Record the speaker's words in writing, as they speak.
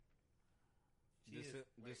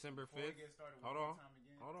December before we 5th. get started, Hold one more on. time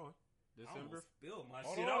again. Hold on. I December. almost spilled my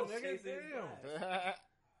Hold shit. on, I was nigga, chasing damn.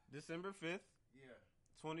 December 5th, Yeah.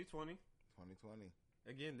 2020. 2020.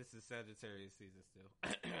 Again, this is Sagittarius season still.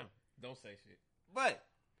 Don't say shit. But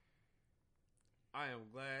I am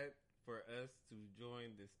glad for us to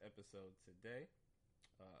join this episode today.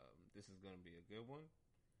 This is going to be a good one.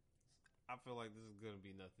 I feel like this is going to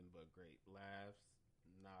be nothing but great laughs,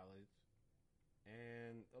 knowledge,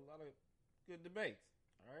 and a lot of good debates.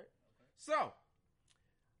 All right? Okay. So,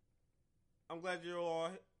 I'm glad you're all...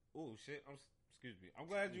 Oh, shit. Excuse me. I'm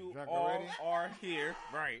glad you Drunk all already? are here.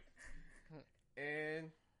 Right. And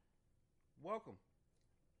welcome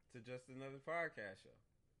to Just Another Podcast Show.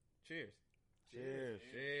 Cheers. Cheers.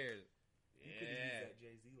 Cheers. You could have used Yeah. that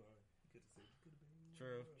Jay-Z line. You could have said, you could have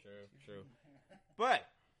been. True. But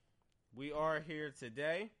we are here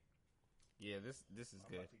today. Yeah, this is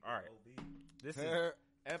good. All right. This is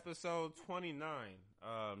episode 29.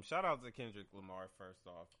 Shout out to Kendrick Lamar first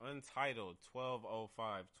off. Untitled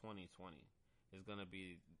 12/05/2020 is going to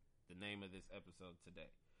be the name of this episode today.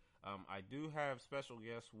 I do have special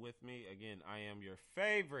guests with me. Again, I am your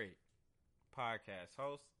favorite podcast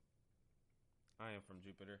host. I am from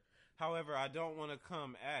Jupiter. However, I don't want to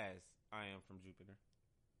come as I am from Jupiter.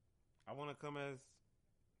 I want to come as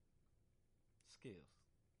Skills.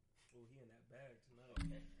 Oh, he in that bag tonight.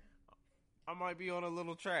 Okay. I might be on a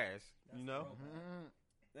little trash, you know?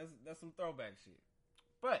 That's some throwback shit.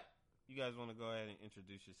 But you guys want to go ahead and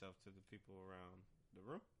introduce yourself to the people around the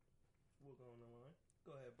room? We'll go on the line.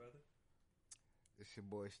 Go ahead, brother. It's your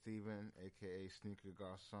boy Steven, a.k.a. Sneaker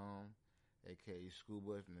Garçon, a.k.a.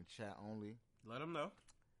 Scuba in the chat only. Let them know.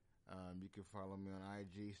 You can follow me on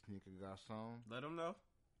IG, Sneaker Garçon. Let them know.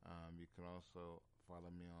 You can also follow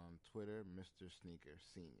me on Twitter, Mr. Sneaker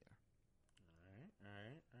Senior. All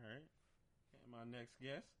right. And my next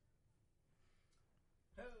guest.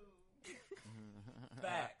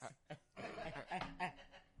 Facts.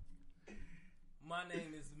 My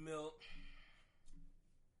name is Milt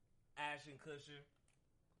Ashton Cusher.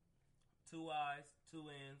 2 I's, 2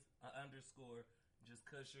 N's, an underscore, just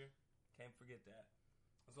Cusher. Can't forget that.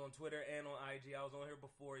 I was on Twitter and on IG. I was on here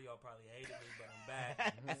before. Y'all probably hated me, but I'm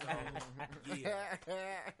back. So, yeah.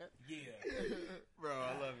 Bro,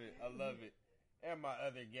 I love it. And my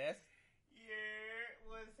other guest. Yeah,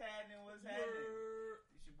 what's happening? It's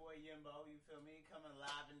your boy Yimbo, you feel me? Coming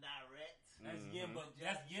live and direct. That's Yimbo.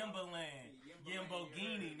 That's Yimbo land. Yimbo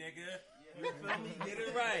Yimbo-gini, nigga. Yeah. You feel me? Get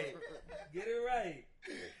it right. Get it right.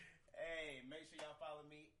 Hey, make sure y'all follow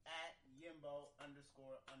me at Yimbo ____.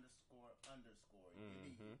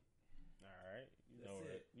 Mm-hmm. All right, That's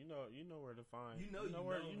it. You know where to find. You know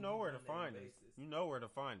where to on find that us. basis. You know where to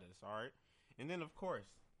find us. All right, and then of course,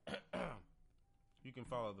 you can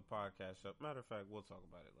follow the podcast up. Matter of fact, we'll talk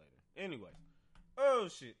about it later. Anyway, oh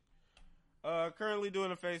shit. Currently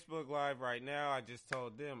doing a Facebook Live right now. I just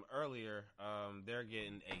told them earlier they're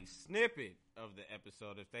getting a snippet of the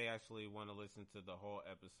episode if they actually want to listen to the whole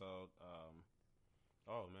episode.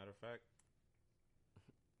 Matter of fact,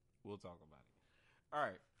 we'll talk about it. All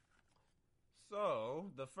right. So,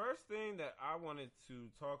 the first thing that I wanted to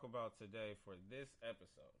talk about today for this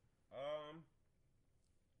episode,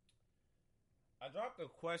 I dropped a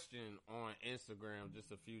question on Instagram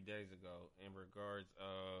just a few days ago in regards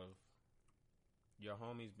of your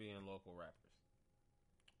homies being local rappers.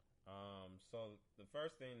 So the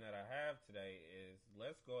first thing that I have today is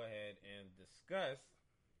let's go ahead and discuss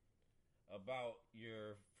about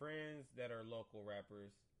your friends that are local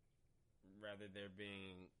rappers, rather they're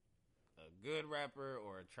being a good rapper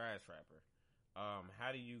or a trash rapper.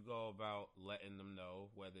 How do you go about letting them know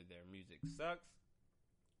whether their music sucks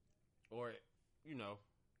or,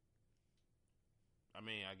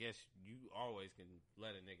 I guess you always can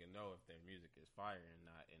let a nigga know if their music is fire and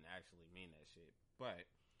not, and actually mean that shit. But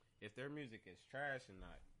if their music is trash and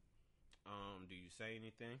not, do you say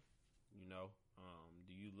anything?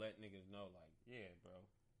 Do you let niggas know, like, yeah, bro,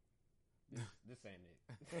 this ain't it?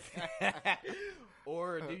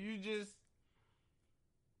 Or do you just,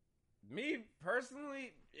 me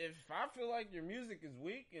personally, if I feel like your music is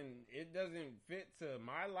weak and it doesn't fit to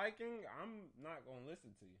my liking, I'm not gonna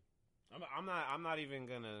listen to you. I'm not even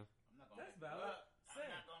gonna. That's valid. I'm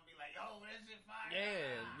not gonna be like, yo, that shit fire.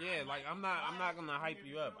 Yeah. Like I'm not gonna hype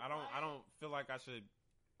you up. I don't feel like I should.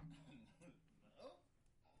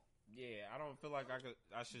 Yeah, I don't feel like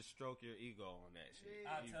I should stroke your ego on that shit.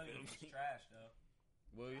 I'll tell you if it's trash, though.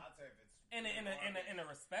 Will you? I'll tell you if it's In a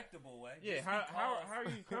respectable way. Yeah, Just how because- are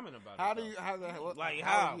you coming about How it? do you how the what, Like,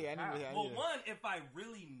 how? how? Yeah, I need to- Well, yeah. one, if I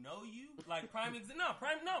really know you, like prime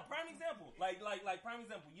example, like prime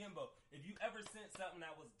example, Yimbo. If you ever sent something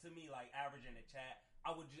that was to me like average in the chat,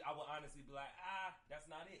 I would honestly be like, that's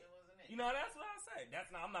not it. It wasn't it. You know, that's what I say.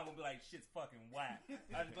 That's not. I'm not gonna be like shit's fucking whack.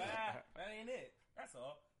 I just be like, that ain't it. That's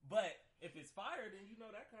all. But if it's fire, then you know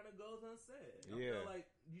that kind of goes unsaid. I Yeah. feel like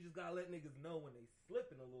you just gotta let niggas know when they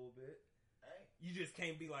slipping a little bit. Hey, You just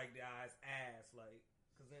can't be like, guy's ass, like,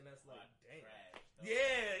 cause then that's like, damn. trash.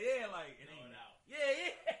 Yeah, like it Throw ain't. it out.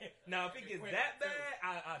 Yeah. Now if it gets Quit that it, too.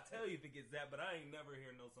 bad, I'll tell you if it gets that. But I ain't never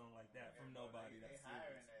hear no song like that from nobody. They That's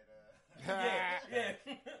hiring serious. that.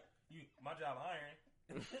 Yeah. My job hiring.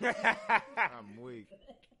 I'm weak.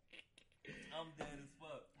 I'm dead as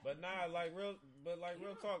fuck. But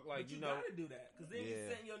real talk, like, but you, you know. gotta do that, cause then you Yeah.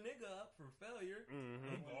 setting your nigga up for failure.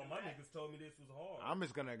 Mhm. Oh, my niggas told me this was hard. I'm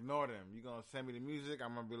just gonna ignore them. You gonna send me the music?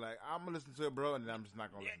 I'm gonna be like, I'm gonna listen to it, bro, and then I'm just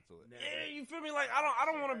not gonna listen to it. Yeah, you feel me? Like, I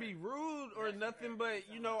don't want to be rude or nothing, but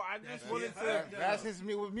you know, I just wanted to. That's just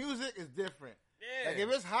me with music. It's different. Yeah. Like if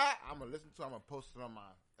it's hot, I'm gonna listen to it. I'm gonna post it on my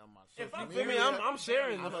social If I You feel me? media. I'm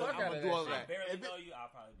sharing the I'ma- fuck I'ma out of do all that. I that. barely If it- know you. I'll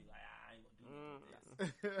probably be like, I ain't gonna do Mm. this.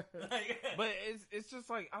 Like, But it's just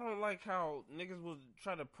like I don't like how niggas will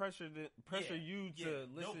try to pressure you to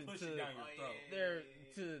They'll listen push to it down your Oh, throat.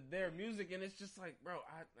 yeah. their music, and it's just like, bro,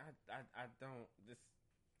 I don't this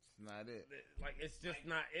It's not it. like it's just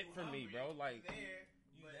not it for me, bro. Like there,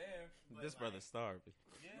 You there? this brother's starving.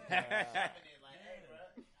 Yeah. Shopping it like, hey,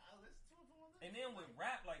 bro, I'll listen to it for one And then with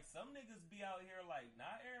rap, like some niggas be out here, like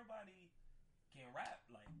not everybody can rap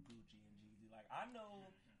like Gucci and Jeezy. Like I know.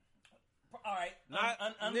 All right, Not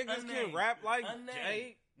niggas can unnamed. rap like Unnamed.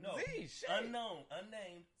 Jay No, Z. Shit. unknown,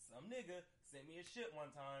 unnamed. Some nigga sent me a shit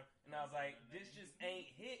one time, and I was like, "This just ain't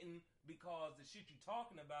hitting because the shit you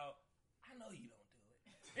talking about. I know you don't do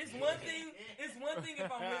it. It's one thing. It's one thing if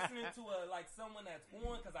I'm listening to someone that's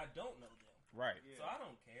on because I don't know them. Right. So I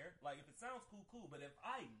don't care. Like if it sounds cool. But if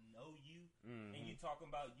I know you and you talking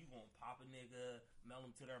about you gonna pop a nigga, mail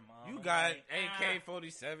them to their mom, You I'm got like,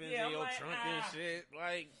 AK-47s Yeah, in I'm your like, trunk and shit.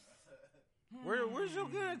 Like, Hmm. where's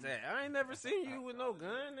your guns at? I ain't never seen you with no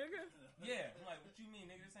gun, nigga. Yeah, I'm like, what you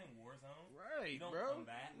mean, nigga? This ain't Warzone. Right, You don't bro.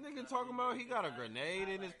 combat. Nigga talking about he got a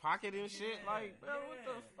grenade in his pocket and shit. Like, bro, what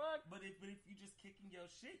the Yeah. fuck? But if you just kicking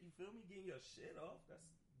your shit, you feel me? Getting your shit off.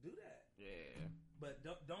 Do that. Yeah. But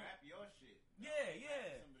don't. Rap your shit. Yeah,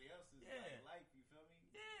 yeah. Rap somebody else's Yeah. life, you feel me?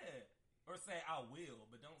 Yeah. Or say I will,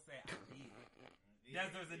 but don't say I did.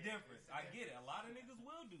 There's a difference. I get it. A lot of niggas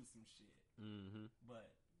will do some shit, Mm-hmm.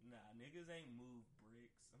 but nah, niggas ain't move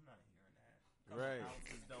bricks. I'm not hearing that. Right.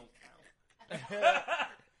 Ounces don't count.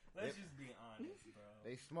 Let's just be honest, bro.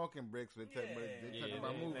 They smoking bricks, but they Yeah. talking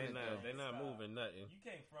about moving it though. They not Stop. moving nothing. You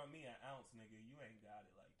can't front me an ounce, nigga. You ain't got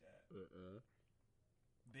it like that.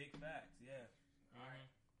 Big facts, yeah. Alright.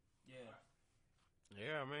 Yeah.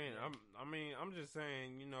 Yeah, man. I'm just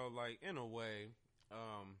saying, you know, like in a way,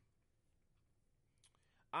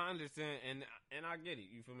 I understand and I get it.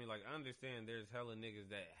 You feel me? Like I understand there's hella niggas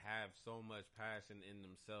that have so much passion in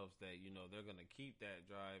themselves that, you know, they're gonna keep that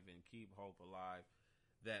drive and keep hope alive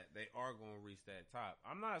that they are gonna reach that top.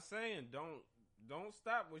 I'm not saying don't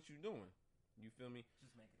stop what you're doing. You feel me?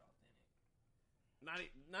 Just make it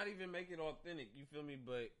authentic. Not even make it authentic. You feel me?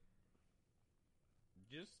 But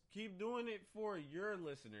just keep doing it for your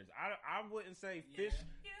listeners. I wouldn't say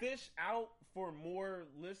fish out for more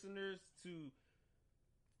listeners to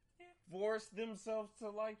force themselves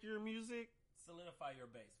to like your music. Solidify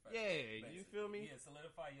your base first. Yeah, you feel me? Yeah,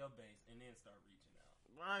 solidify your base and then start reaching out.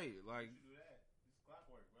 Right, like You do that. It's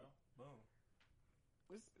clockwork, bro. Boom.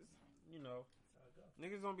 it's you know, That's how it goes.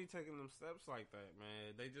 niggas don't be taking them steps like that,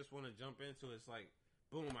 man. They just want to jump into it. It's like,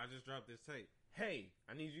 boom, I just dropped this tape. Hey,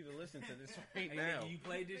 I need you to listen to this right Hey, now. nigga, you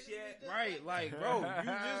played this yet? Right, like, bro,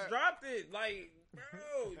 you just dropped it. Like,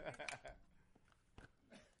 bro.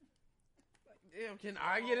 Damn, can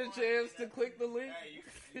I get a chance to click the link? Hey, you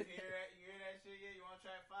hear that? You hear that shit yet? You want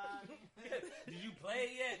track 5? Did you play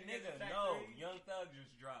it yet, nigga? Track No. 3? Young Thug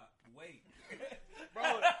just dropped. Wait.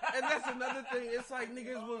 Bro, and that's another thing. It's like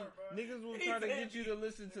niggas will try to get you to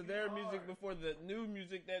listen to their music before the new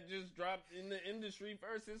music that just dropped in the industry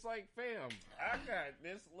first. It's like, fam, I got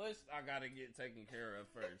this list I gotta get taken care of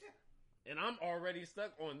first. And I'm already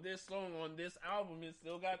stuck on this song on this album and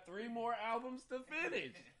still got 3 more albums to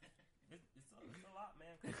finish. It's a lot,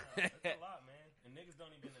 man. It's a lot, man. And niggas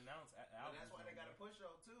don't even announce But albums. that's why they got to push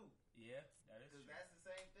though too. Yeah, that is Because true. that's the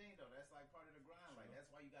same thing though. That's like part of the grind. Like that's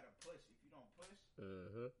why you got to push. If you don't push,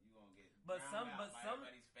 Uh-huh. you gonna get But drowned some- out but by some-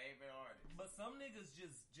 everybody's favorite artist. But some niggas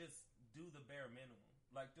just do the bare minimum.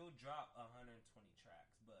 Like, they'll drop 120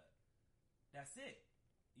 tracks, but that's it.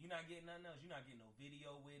 You're not getting nothing else. You're not getting no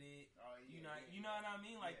video with it. Oh, yeah, You know what I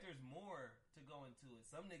mean? Like, yeah. there's more to go into it.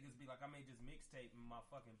 Some niggas be like, I made this mixtape in my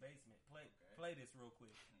fucking basement. Play this real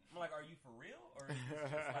quick. I'm like, are you for real? Or is this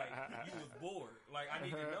just like, you was bored? Like, I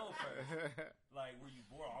need to know first. Like, were you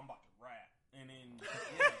bored? I'm about to rap. And then,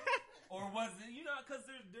 yeah. Or was it, you know, because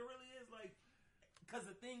there really is, like, because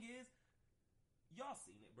the thing is, y'all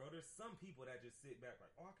seen it, bro. There's some people that just sit back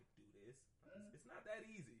like, oh, I could do this. It's not that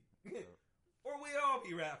easy. Or we all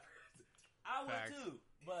be rappers. I would Facts. too.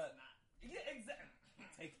 But yeah, exactly.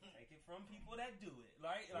 Take it from people that do it.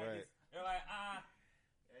 Like Right. they're like,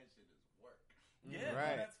 that shit is work. yeah,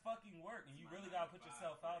 Right. bro, that's fucking work. And you It's my really gotta put 9 to 5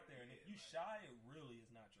 yourself out there. work, And if yeah, you like- shy, it really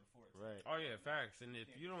is not your forte. Right. Oh yeah, facts. And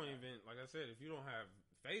if you don't even, like I said, if you don't have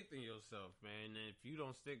faith in yourself, man, and if you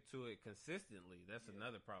don't stick to it consistently, that's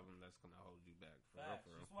another problem that's gonna hold you back. For real, Facts.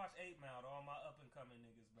 for real. Just watch 8 Mile, all my up and coming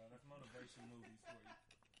niggas, bro. That's motivation movies for you.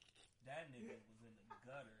 That nigga was in the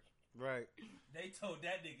gutter. Right. They told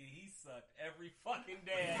that nigga he sucked every fucking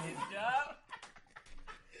day at his job.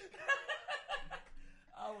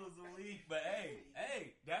 I was weak, but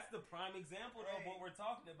hey, that's the prime example though of what we're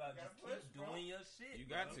talking about. You Just gotta keep push, bro. doing your shit. You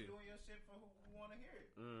bro. got to. Doing your shit for who want to hear it.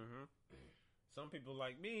 Mm-hmm. Some people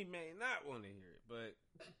like me may not want to hear it, but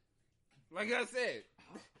like I said,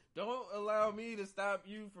 don't allow me to stop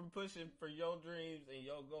you from pushing for your dreams and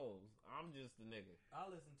your goals. I'm just a nigga. I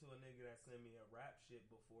listened to a nigga that sent me a rap shit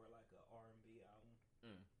before, like a R&B album.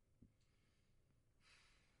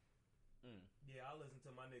 Yeah, I listen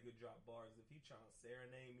to my nigga drop bars. If he trying to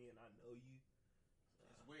serenade me and I know you,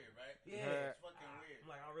 It's weird, right? yeah, It's fucking weird.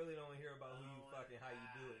 I'm like, I really don't hear about who you fucking, how you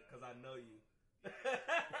do it, because I know you.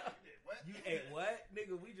 What? You ate what?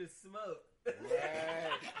 Nigga, we just smoked.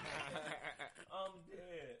 Right. I'm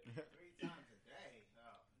dead. 3 times a day.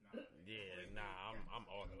 Oh, no. Yeah, nah, I'm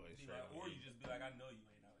all the way Be straight. like, or you just be like, I know you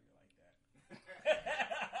ain't out here like that.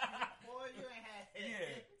 Boy, you ain't had it.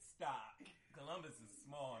 Yeah, stop. Columbus is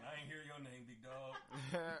small, and I ain't hear your name, big dog.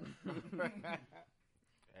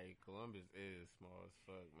 Hey, Columbus is small as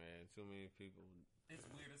fuck, man. Too many people. It's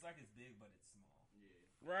weird. It's like it's big, but it's small. Yeah.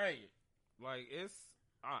 Right. Like, it's,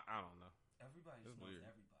 I don't know. Everybody It's smells weird.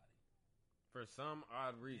 everybody. For some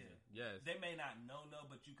odd reason, yes. They may not know,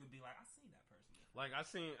 but you could be like, I seen that person before. Like, I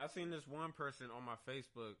seen this one person on my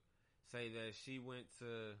Facebook say that she went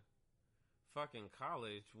to fucking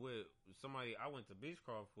college with somebody I went to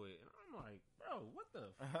Beechcroft with, and I'm like, bro, what the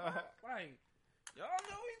fuck? Like, y'all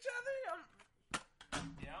know each other?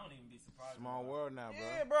 Yeah, I don't even be surprised. Small about world now, bro.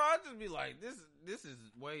 Yeah, bro. I just be like, this is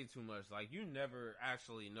way too much. Like, you never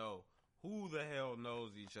actually know who the hell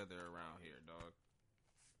knows each other around here, dog.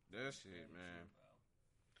 That Scary shit, man. bro.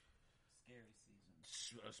 Scary season.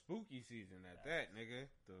 A spooky season at that, nigga.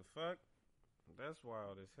 The fuck? That's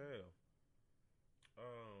wild as hell.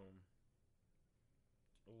 Oh,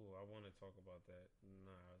 I want to talk about that.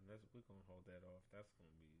 Nah, we're gonna hold that off. That's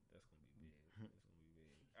gonna be big. That's gonna be big.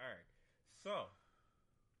 All right. So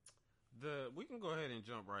we can go ahead and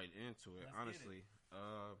jump right into it. Let's honestly,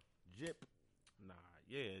 Jip. nah,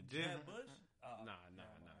 yeah, Jeb Jim. Bush? Oh, Nah.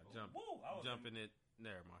 Woo, I was Jumping it.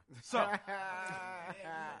 Never mind.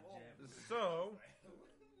 So,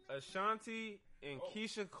 Ashanti and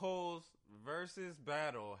Keisha Cole's versus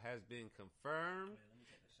battle has been confirmed Wait, let me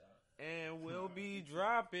take a shot. and will be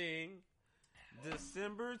dropping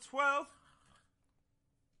December 12th.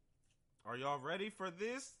 Are y'all ready for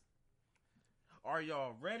this? Are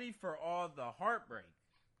y'all ready for all the heartbreak?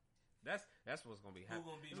 That's what's gonna be Who happening.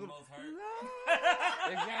 gonna be the most hurt?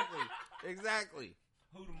 Exactly.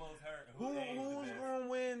 Who the most hurt? And Who's aims the best? gonna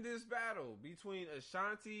win this battle between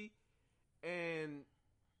Ashanti and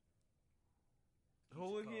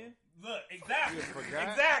who again? Look, exactly. You forgot?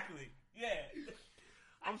 Exactly. Yeah.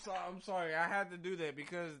 I'm sorry. I had to do that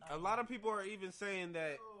because a lot of people are even saying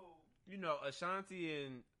that, you know, Ashanti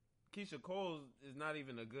and Keisha Cole is not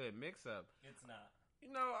even a good mix-up. It's not.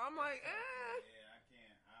 You know, I'm like,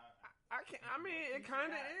 Yeah, I can't. I mean, it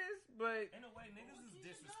kind of is, but In a way, niggas is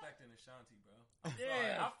disrespecting Ashanti, bro.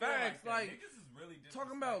 yeah, I feel facts. that. Like Niggas is really disrespecting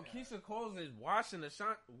talking about her. Keisha Cole is watching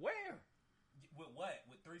Ashanti. Where? With what?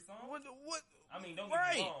 With 3 songs? What? I mean, don't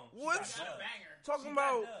Right. get me wrong. She What's- got Got a dubs. banger. Talking She got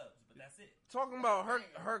about dubs, but that's it. talking about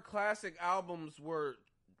her classic albums will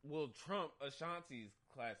trump Ashanti's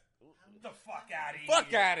classic. The fuck out of here.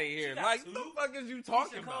 Fuck out of She here! got Like 2? the fuck is you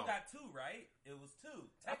talking Keisha Cole about? got 2, right? It was 2.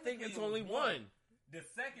 I think it's Technically, only it was one. The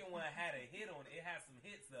second one had a hit on it. It had some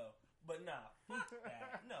hits though. But nah, fuck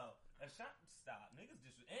that. No. Ashanti, stop. Niggas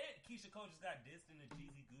just and Keisha Cole just got dissed in the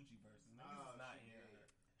Jeezy Gucci verses. Niggas is not she hearing did. her.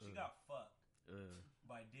 She got fucked Uh,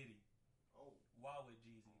 by Diddy. Oh. While with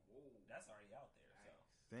Jeezy. Whoa. That's already out there. So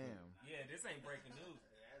Damn. Yeah, this ain't breaking news.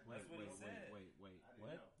 That's what he said. Wait. I didn't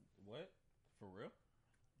What? know. What? For real?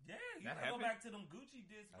 Yeah, you That gotta go happened? back to them Gucci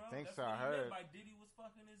discs, bro. I think That's so, what I he meant heard. by Diddy was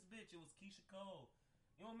fucking his bitch. It was Keisha Cole.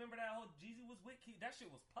 You don't remember that whole Jeezy was with Keisha? That shit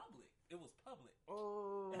was public. It was public.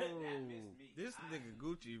 Oh, That missed me. this nigga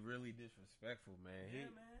Gucci really disrespectful, man. Yeah,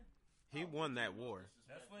 man. He won that war.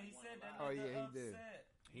 That's what he said. That Oh, nigga yeah, he did. upset.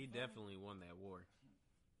 He You feel me? definitely won that war.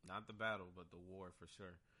 Not the battle, but the war for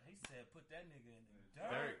sure. He said, put that nigga in the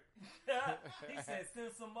dirt. He said, send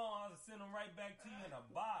some more. I'll send them right back to you in a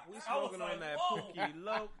box. We I was smoking like, on that whoa. Pookie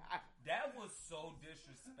Low. That was so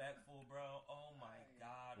disrespectful, bro. Oh my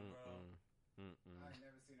God, bro. I ain't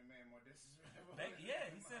never seen a man more disrespectful. Yeah,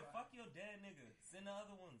 he said, fuck your dead nigga. Send the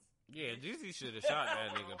other ones. Yeah, Jeezy should have shot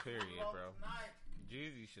that nigga, period, bro. Tonight.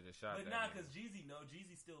 Jeezy should have shot But that nah, nigga. because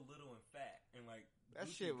Jeezy's still little and fat. And like, That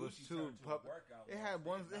Gucci shit was too turned to a public. workout It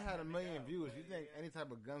monster. had 1 million views. You think any type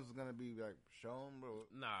of guns was gonna be like shown, bro?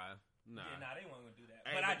 Nah. Yeah, nah, they weren't gonna do that.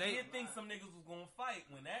 Hey, but but I they- did think some niggas was gonna fight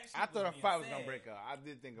when that shit I thought a being fight was said. gonna break out. I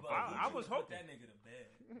did think a But fight. I Gucci was would put hoping. that nigga to bed.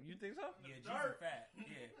 You think so? Yeah, Jeezy fat.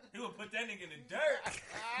 Yeah, he would put that nigga in the dirt.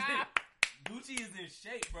 Gucci is in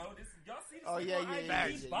shape, bro. Y'all see this? Oh, nigga yeah, on yeah, IG? yeah,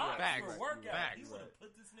 He yeah, boxed yeah. for a Facts, workout. facts. He would have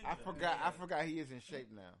put this nigga. I to forgot. bed. I forgot he is in shape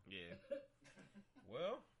now. Yeah.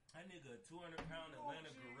 Well, That nigga, a 200-pound Atlanta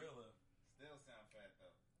gorilla. Still sound fat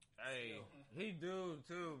though. hey, he do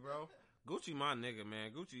too, bro. Gucci my nigga,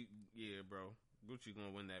 man. Gucci, yeah, bro. Gucci gonna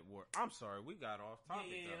win that war. I'm sorry, we got off topic.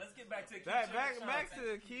 Yeah. though. Let's get back to Back Keisha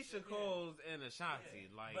to Ashanti. Keisha Yeah. Cole's and Ashanti.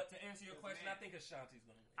 Yeah. Like, But to answer your question, I think Ashanti's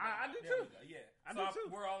gonna win. I do There too. we go. Yeah, I so do too.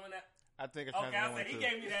 We're all in that. I think it's Okay, I one said he too.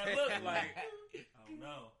 gave me that look like, oh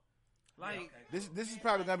no. like Okay. This is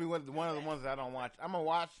probably gonna be one of the ones that I don't watch. I'm gonna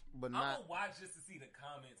watch, but I'm not gonna watch just to see the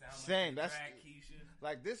comments. How much Same, they that's- drag Keisha.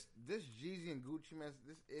 like this. This Jeezy and Gucci man.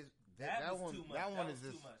 This is That that was one. too much. That one was is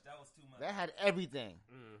too just much. That was too much. that had everything,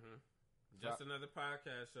 just another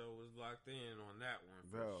podcast show was locked in on that one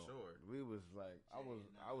for bro. sure. We was like,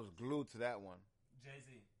 I was glued to that one.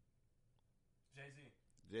 Jay-Z.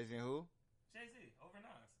 Jay-Z and who? Jay-Z over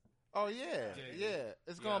Nas. Oh yeah, Jay-Z. yeah.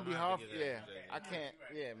 It's Yeah, gonna I'm be gonna have hard. to get that Yeah, from Jay-Z. I can't.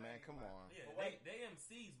 Right. Yeah, man, come on. Yeah, But they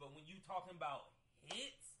MCs, but when you talking about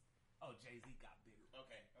hits, oh Jay-Z got bigger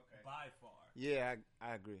Okay. by far. Yeah,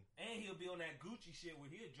 I agree. And he'll be on that Gucci shit where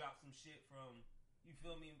he'll drop some shit from, you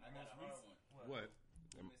feel me, I got most a hard recent. one. What?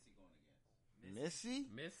 Who Missy going against?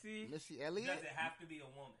 Missy Missy? Elliott. Does it have to be a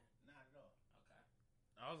woman? Not at all.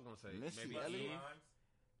 Okay. I was gonna say Missy maybe Elliott? Eve. Rhymes?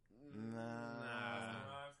 Nah.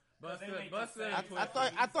 Busta Busta- Rhymes? Busta and They make the Twister.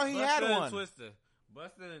 same I thought he had Busta and one. Twister.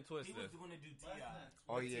 Busta and He Twister. was going to do T.I.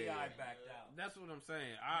 Oh, yeah, T.I. yeah. backed out. That's what I'm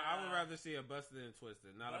saying. I would Nah. rather see a Busta and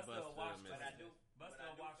Twister, not Busta a will Busta watch and that. But I Missy. do. Busta But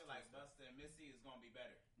I do watch feel like Twister. Busta and Missy is gonna be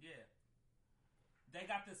better. Yeah. They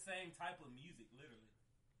got the same type of music, literally.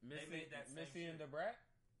 Missy, made that same Missy and shit. the Brat.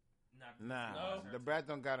 Nah, No. the Brat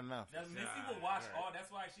don't got enough. Now, Missy Nah, will watch right. all. That's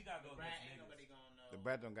why she got to go Right, against ain't niggas. nobody gonna know. The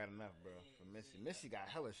Brat don't got enough, bro. For Missy, Missy got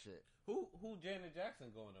hella shit. Who Janet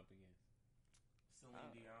Jackson going up against?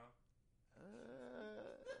 Celine Dion. Nah.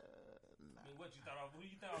 I mean, what you thought of? Who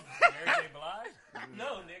you thought of? Mary J. Blige?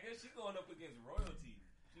 No, nigga. She going up against royalty.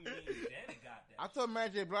 She mean Janet got that. I thought Mary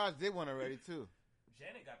J. Blige did one already too.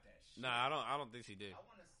 Janet got that shit. Nah, I don't think she did. I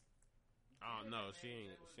wanna. I don't know. Janet She and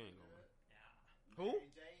ain't Mary J was gonna. good. Nah. Who?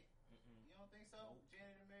 Mary J. Mm-mm. You don't think so?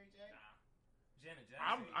 Janet and Mary J. Nah. Janet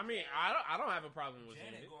Jackson. I mean, I don't have a problem with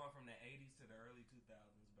Janet Janet. going from the 80s to the early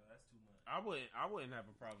 2000s, bro. That's too much. I wouldn't have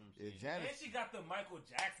a problem with Yeah, Janet. Janet. And she got the Michael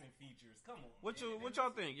Jackson features. Come on. What y'all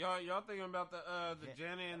think? Y'all thinking about the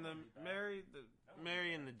Janet and the Mary, the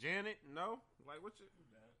Mary and the Janet? No, like what you?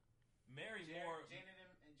 Mary more.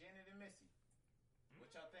 Janet and Missy. What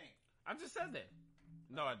y'all think? I just said that.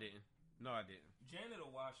 No, I didn't. Janet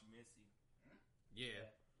will watch Missy. Yeah,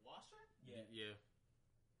 Wash her? Yeah.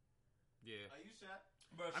 yeah. Are you shot?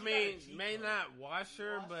 Bro, I she mean, got a cheat may code. not watch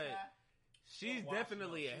her, Wash but her? she's She'll watch-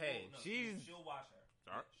 definitely no, she ahead. will- no, She's she'll watch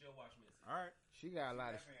her. Alright. She'll watch Missy. all right. She got a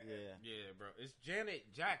lot of Definitely yeah. Yeah, bro. It's Janet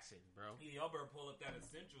Jackson, bro. Yeah, y'all better pull up that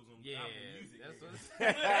Essentials on Yeah, Apple Music. that's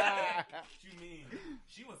nigga. What you mean?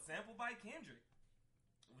 She was sampled by Kendrick.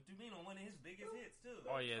 What you mean on one of his biggest hits too?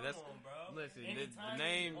 Oh yeah, Come that's on, bro. listen. Anytime The he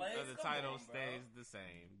name plays, of the come title on, bro. stays the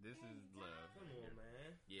same. This is love. Come on,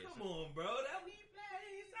 man. Yeah, Come on, bro. That we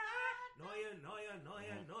plays.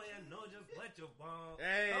 No, just let your bomb.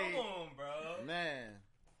 Hey. Come on, bro. Man,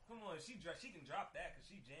 Come on. She can drop that because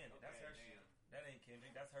she Janet. That's Okay, her damn. shit. That ain't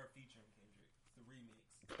Kendrick. That's her featuring Kendrick. It's the remix.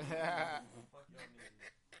 Fuck y'all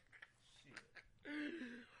niggas. Shit.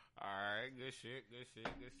 All right, good shit. We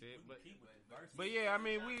But can keep with it. Versus. but yeah, I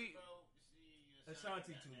mean we.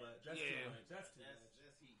 Ashanti too much. That's Yeah. too much. That's too much.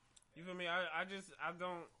 That's heat. You feel me? I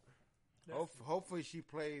don't. Hopefully she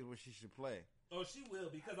plays what she should play. Oh, she will,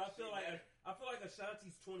 because I feel like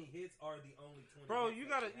Ashanti's 20 hits are the only 20. Bro, hits you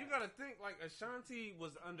that gotta think like Ashanti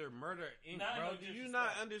was under Murder Inc. Not Bro, no do you disrespect.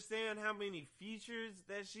 not understand how many features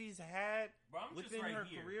that she's had Bro, I'm just within right her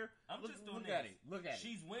here. career? I'm just doing look this. at it. Look at it.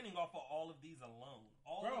 She's winning off of all of these alone.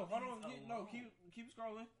 All Bro, of hold these on. alone. Keep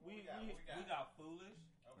scrolling. We We got Foolish.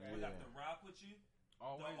 Okay. We got Yeah. The Rock With You.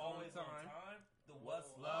 Always, The Always on Time. The What's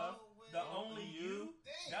Whoa. Love. Oh, The well, Only You.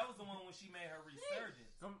 Damn. That was the one when she made her resurgence.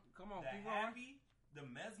 Come on, The keep going. Happy. The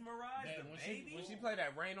Mesmerized. Man, The when Baby. she played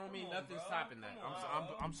that Rain on Me, Come on, nothing's bro. topping that. Come I'm, on,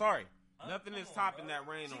 bro. I'm sorry. Nothing Come is on, topping bro. that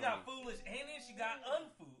Rain She on got Me. Foolish, and then she got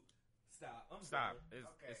Unfood. Stop. I'm Stop. sorry. It's,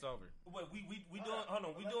 Okay. it's over. Wait, we doing? Hold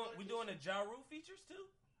on. We doing the Ja Rule features too?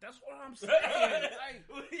 That's what I'm saying. Like,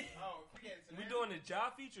 Oh, forget it. we doing the Ja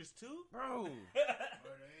features too? bro,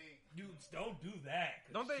 Dudes, don't do that.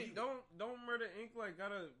 'cause don't they she- don't Murder Inc. like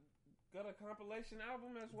got a compilation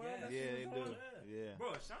album as well? Yeah. that Yeah, she they was do. on? Yeah.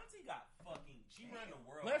 Bro, Ashanti got fucking. She ran the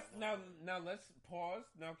world. Let's at one now point. let's pause.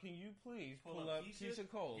 Now, can you please pull up Keisha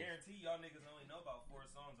Cole? Guarantee y'all niggas only know about 4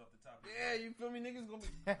 songs off the top. Of Yeah, you feel me? Niggas gonna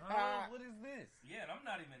be. What is this? Yeah, and I'm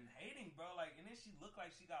not even hating, bro. Like, and then she looked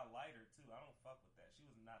like she got lighter too. I don't fuck with that. She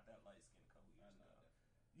was not that light skinned a couple years ago.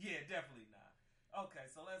 Yeah, definitely not. Okay,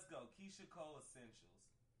 so let's go. Keisha Cole Essentials.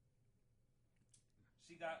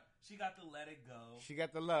 She got the Let It Go. She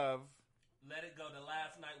got the love. Let It Go. The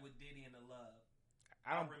Last Night with Diddy and the Love.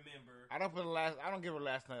 I don't. remember. I don't put the last. I don't give her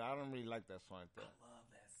last night. I don't really like that song like I that. love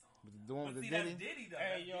that song. But the one But with see, the that's Diddy. Diddy though.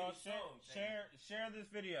 Hey, That's y'all, Diddy's song. share this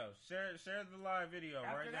video. Share the live video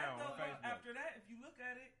After right that, now though, on Facebook. after that, if you look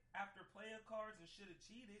at it, after Player Cards and Shoulda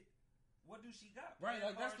Cheated, what do she got? Right,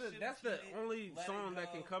 Player like that's Cards, that's Shoulda the Cheated, only Let It song that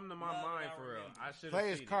Go, can come to my Love mind and I for real. Remember. I should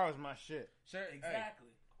Players car is my shit. Share, Exactly.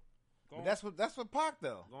 Go But that's what Pac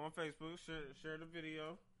though. Go on Facebook, share the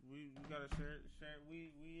video. We gotta share. We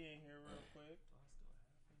in here real quick.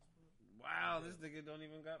 Wow, this nigga don't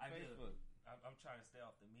even got I do. Facebook. I'm trying to stay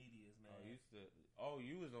off the medias, man.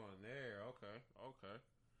 You was on there. Okay.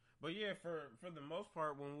 But yeah, for the most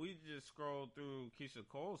part, when we just scroll through Keisha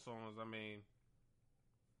Cole songs, I mean,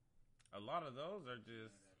 a lot of those are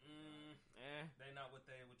just They not what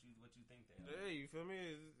you think they are. Hey, you feel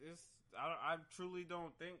me? I truly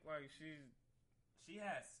don't think like She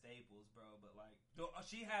has staples, bro, but like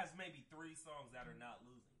she has maybe 3 songs that are not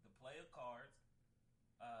losing. The Player Cards,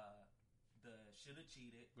 the Shoulda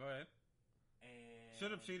Cheated, Go ahead. and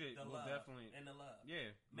Shoulda Cheated the will Love, definitely. and the Love. Yeah,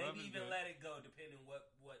 Love Maybe is even good. Let It Go, depending what's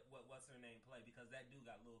her name play, because that dude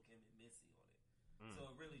got Lil Kim and Missy on it.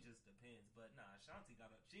 So it really just depends. But nah, Ashanti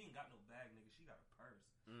she ain't got no bag, nigga. She got a purse.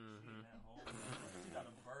 She in that whole she got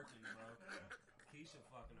a Birkin, bro. Keisha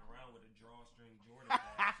fucking around with a drawstring Jordan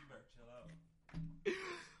bag. She better chill out.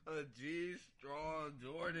 A G-strong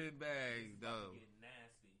Jordan bag, This is about though. to get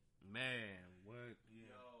nasty. Man, what?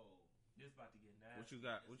 Yeah. Yo. This about to get nasty. What you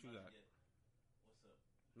got? This What you about got? to get- What's up?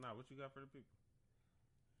 Nah, what you got for the people?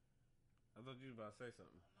 I thought you was about to say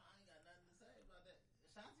something. No, I ain't got nothing to say about that.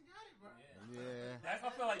 Ashanti got it, bro. Yeah. I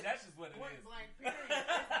feel like that's just what it Point is. blank, period.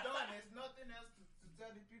 It's done. There's nothing else to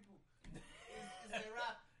tell the people. It's a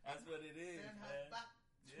rap. That's what it is, Send her man. back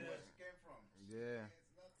to Yeah. where she came from. Yeah.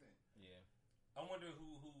 It's nothing. Yeah. I wonder who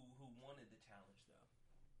wanted the challenge though.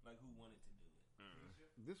 Like who wanted to do it.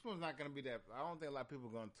 This one's not gonna be that. I don't think a lot of people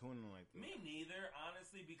are gonna tune in like this. Me neither,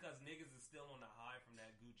 honestly, because niggas is still on the high from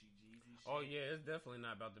that Gucci Jeezy shit. Oh yeah, it's definitely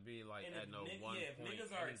not about to be like And at no if, one if point niggas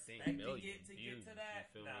are anything expecting million it to views, get to that,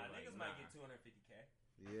 you feel nah, me? Like, niggas might get 250K,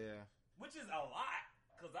 Yeah. which is a lot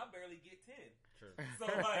because I barely get 10. True. So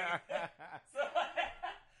like,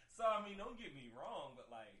 so I mean, don't get me wrong, but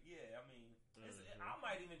like, yeah, I mean, I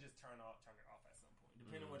might even just turn it off at some point,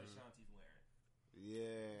 depending on what Ashanti's wearing.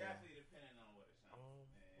 Yeah. Definitely depending on what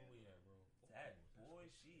Ashanti. Where we at, bro? That boy,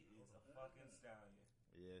 she is a fucking stallion.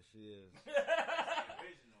 Yeah, she is.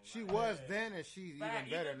 Original. She like, was then, and she's even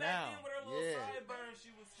better back now. then with her little Yeah. sideburns,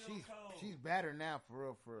 she was still cold. She's better now, for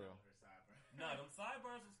real, for real. her sideburn. No, them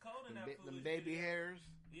sideburns was cold in Them, that them foolish baby video. hairs.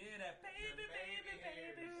 Yeah, that baby.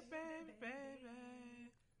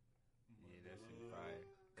 Yeah, that shit fire.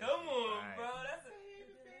 Come on, Fire. bro. That's a.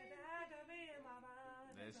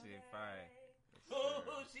 That shit fire.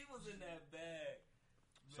 Oh, she was in that bag.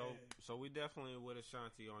 So we definitely with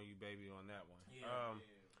Ashanti on you, baby, on that one. Yeah.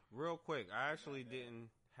 Real quick, I actually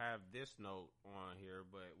didn't have this note on here,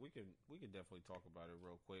 but we can definitely talk about it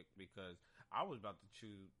real quick because I was about to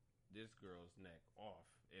chew this girl's neck off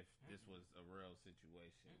if this was a real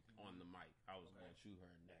situation on the mic. I was going to chew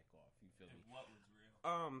her neck off. You feel me? What was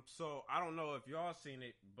real? So I don't know if y'all seen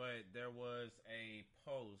it, but there was a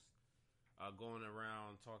post going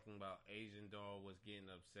around talking about Asian Doll was getting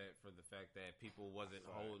upset for the fact that people wasn't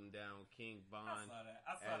holding down King Von I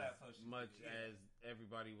saw that post. Much as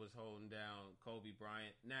everybody was holding down Kobe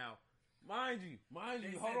Bryant. Now, mind you,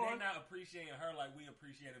 They hold said on. they're not appreciating her like we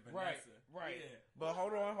appreciated Vanessa. Right. Yeah. But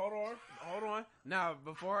hold on. Now,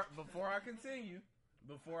 before I continue,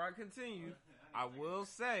 I will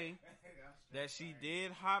say that she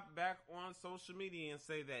did hop back on social media and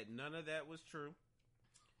say that none of that was true.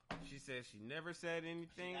 She said she never said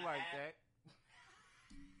anything like that.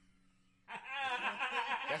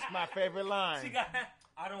 That's my favorite line.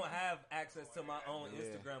 I don't have access to my own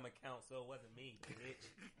Instagram account, so it wasn't me, bitch.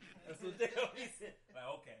 That's what they always said. Like,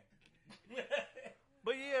 okay.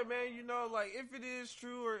 But yeah, man, you know, like, if it is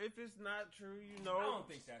true or if it's not true, you know. I don't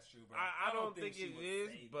think that's true, bro. I don't think she it would is,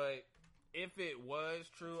 say that. but if it was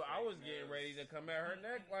true, I was getting ready to come at her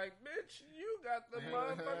neck like, bitch, you got the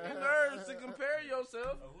motherfucking nerves to compare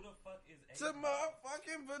yourself Who the fuck is to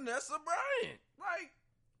motherfucking Vanessa Bryant. Like,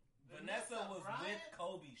 Vanessa was with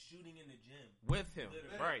Kobe shooting in the gym. with him,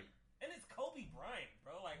 Literally. right. And it's Kobe Bryant,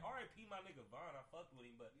 bro. Like, R.I.P. my nigga Vaughn. I fucked with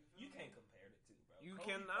him, but you can't compare the two, bro. You Kobe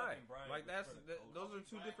cannot. fucking Bryant Like, was that's, for the culture. those are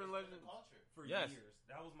two different legends. For Yes. years.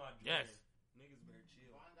 That was my dream. Yes. Niggas better chill.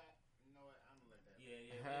 You know what? I'm gonna let that.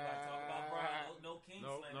 Yeah. We gotta talk about Brian. No king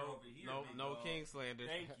slander over here. big No dog. king slander.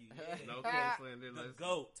 Thank you. Yeah. No king slander. The Let's-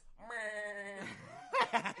 GOAT.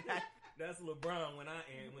 That's LeBron when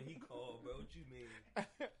he called, bro. What you mean?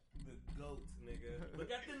 The GOAT, nigga.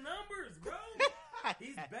 Look at the numbers, bro.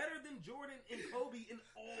 He's better than Jordan and Kobe in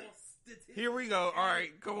all statistics. Here we go. All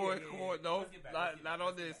right, come on. No, Let's get back, not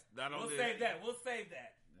on this. Not on We'll this. save that. We'll save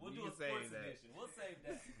that. We'll You do a can save sports that. edition. We'll save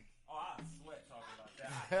that. Oh, I sweat talking about that.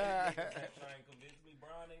 I hate niggas that try and convince me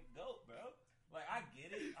Bron ain't GOAT, bro. Like, I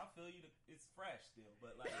get it. I feel you. It's fresh still,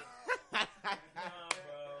 but like,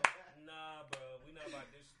 nah, bro. We not about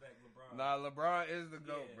to disrespect LeBron. Nah, LeBron is the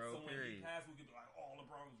GOAT, Yeah, bro. So when Period. he passed, we could be like, oh,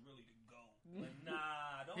 LeBron was really the GOAT. But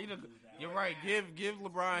nah, don't do that. You're right. Give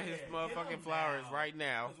LeBron his Yeah, motherfucking give him flowers now. right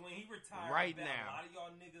now. Because when he retired, Right I bet now. a lot of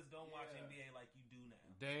y'all niggas don't watch NBA like you do now.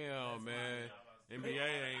 Damn, That's man. my- NBA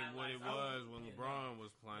ain't what it was when Yeah, LeBron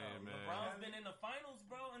was playing, man. LeBron's been in the finals,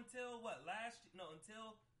 bro, until what?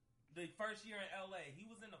 Until the first year in LA. He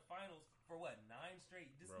was in the finals for what? 9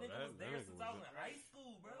 straight. This Bro, nigga that was there nigga since was I was in high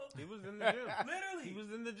school, bro. He was in the gym. Literally. He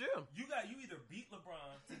was in the gym. You either beat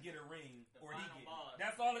LeBron to get a ring or he final get boss. it.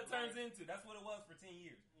 That's all it turns into. That's what it was for 10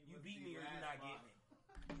 years. You beat me or you're not getting it.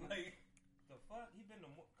 Like, the fuck? He been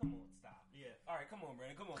to more. Come on, stop. Yeah. All right, come on,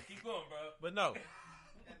 Brandon. Come on, keep going, bro. But no.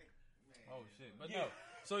 Oh shit. But no.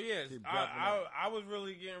 So yes, Keep dropping I was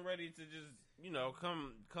really getting ready to just, you know,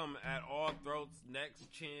 come at all throats, necks,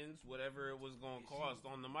 chins, whatever it was going to cost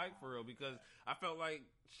on the mic for real, because I felt like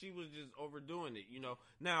she was just overdoing it, you know.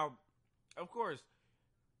 Now, of course,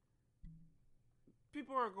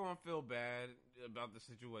 people are going to feel bad about the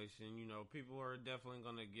situation, you know. People are definitely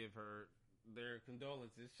going to give her their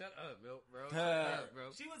condolences. Shut up, bro. Shut up, bro.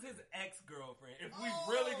 She was his ex-girlfriend. If we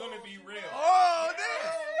really gonna be real. Oh,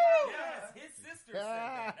 Yes, his sister said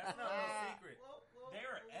that. That's not no secret.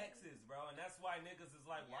 They're exes, bro, and that's why niggas is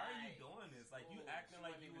like, why are you doing this? Like, you acting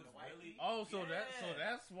like you was really. Oh, so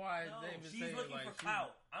that's why No, they been she's saying looking like for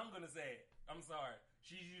clout. I'm gonna say it. I'm sorry.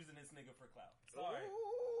 She's using this nigga for clout. Sorry.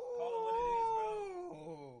 Call it what it is,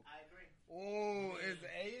 bro. I agree. Oh, is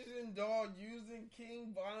Asian Doll using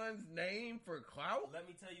King Von's name for clout? Let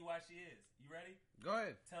me tell you why she is. You ready? Go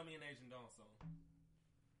ahead. Tell me an Asian Dawn song.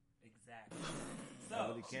 Exactly. I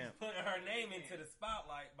So really she's can't. putting her name into the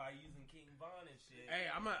spotlight by using King Von and shit. Hey,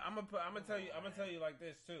 I'm gonna tell you like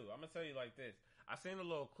this too. I'm gonna tell you like this. I seen a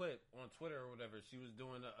little clip on Twitter or whatever. She was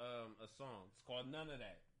doing a song. It's called None of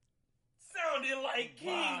That. Sounded like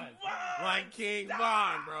King Von. Like King Stop.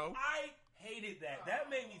 Von, bro. I hated that. That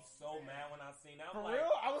made me so mad when I seen that. I'm For like,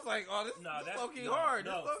 real? I was like, oh, this is low-key hard.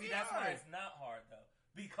 No, This see, low-key that's hard. why it's not hard though.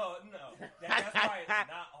 Because that's why it's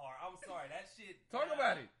not hard. I'm sorry, that shit. Talk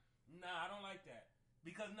about it. Nah, I don't like that.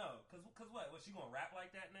 Because cause what? Was she gonna rap like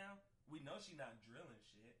that now? We know she not drilling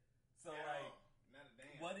shit. So like, Not a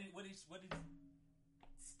damn. what is?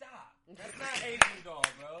 Stop. That's not Asian Doll,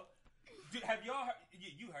 bro. Dude, have y'all heard?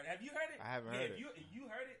 You heard it? Have you heard it? I haven't heard it. You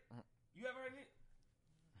heard it? You ever heard it?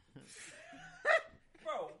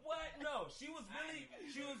 Bro, what? No, she was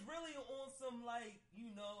really on some like, you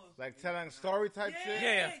know, Like telling a story type shit?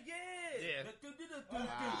 Yeah. yeah.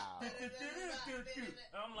 Wow.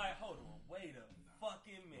 I'm like, hold on, wait a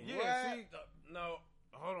fucking minute. Yeah, What? see, no,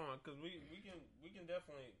 hold on, because we can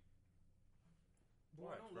definitely. Boy,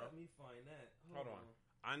 What, don't bro? let me find that. Hold on.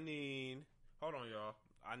 Hold on, y'all.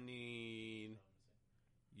 I need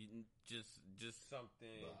just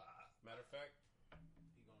something. Matter of fact,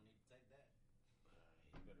 You gonna need to take that.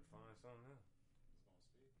 find something else.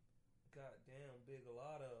 It's gonna speak. Goddamn, Big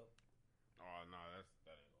Lotto. Oh no,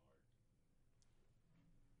 that ain't gonna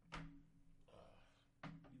hurt.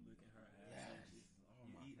 You licking her ass. Yes. Oh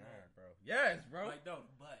You my eating god, that? bro. Yes, bro. Like, no,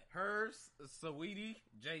 but Hers, Saweetie,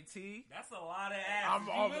 JT. that's a lot of ass. I'm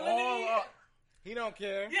You all really up. He don't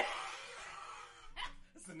care. Yeah.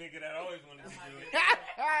 It's a nigga that always wanted to do it.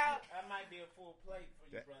 That might be a full plate for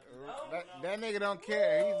you, brother. That nigga don't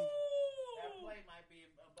care. He's That plate might be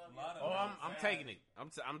above Lot your of- Oh, I'm Savage. taking it.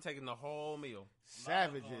 I'm taking the whole meal.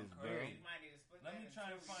 savages, bro. crazy. You might need to split Let that me in try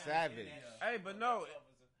two. and find Savage. it. Hey, but no,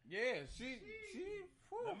 yeah, she.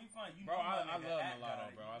 Let me find you. Bro, know my I nigga love at Mulatto,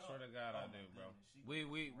 God, bro. you I know. swear to God, I Oh, do, my bro.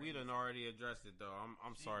 goodness. We done already addressed it though.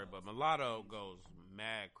 I'm She sorry, goes but Mulatto goes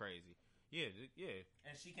mad crazy. Yeah, yeah.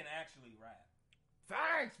 And she can actually rap.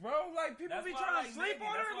 Thanks, bro. Like people That's be why I trying like to sleep Megan.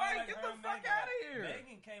 on her. That's why I Like, get her the and fuck Megan. out of here.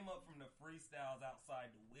 Megan came up from the freestyles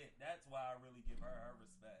outside the wit. That's why I really give her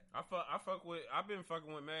respect. I fuck with. I've been fucking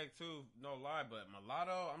with Meg too. No lie, but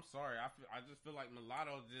Mulatto. I'm sorry. I just feel like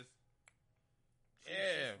Mulatto just. She's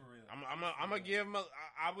Yeah, just for real. I'm gonna give.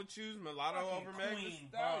 I would choose Mulatto Fucking over Meg Thee Queen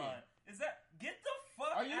Stallion. Vaughn. Is that get the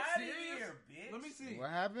fuck Are you out of serious? here, bitch? Let me see. what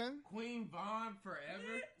happened? Queen Vaughn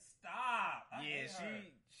forever. Yeah, stop. I Yeah, hate her.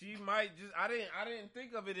 she might just. I didn't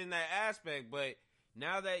think of it in that aspect, but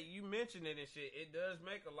now that you mention it and shit, it does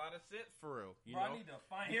make a lot of sense for real. You Bro, know. I need to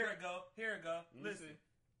find. Here it go. Here it go. Let me Listen.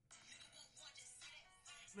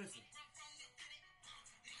 Listen.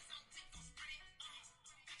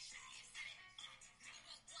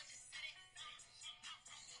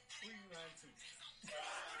 Where you lying to?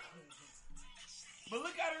 But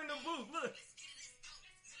look at her in the booth. Look.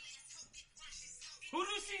 Who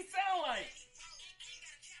does she sound like?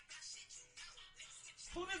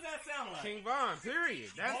 Who does that sound like? King Von,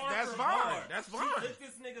 period. That's for Von. bar. That's She Von. took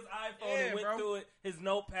this nigga's iPhone Yeah, and went bro. through it, his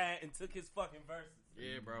notepad, and took his fucking verses.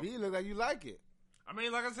 Yeah, bro. B look like you like it. I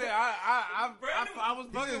mean, like I said, I was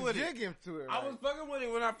He fucking just with it. jigging to it. I right? was fucking with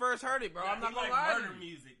it when I first heard it, bro. Yeah, I'm not he gonna like lie. to murder you.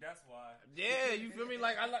 music. That's why. Yeah, you feel me?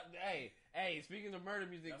 Like I like. Hey. Speaking of murder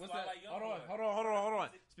music, That's what's why I that? like Youngboy. Hold on.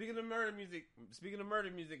 Speaking of murder music,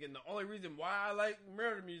 and the only reason why I like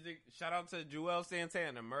murder music, shout out to Joel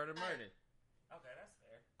Santana, Murder. Okay, that's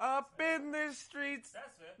fair. Up in the streets,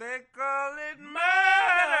 That's fair. they call it murder.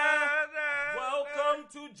 Welcome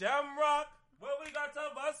to Jam Rock, where we got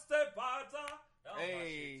to bust it, Pata. That was my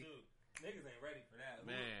Hey. shit too. Niggas ain't ready for that.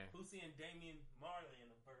 Man. Who's seeing Damian Marley in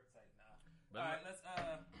the verse? Like, nah. But All right, let's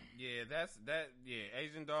yeah, that's that. Yeah,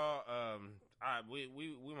 Asian doll. We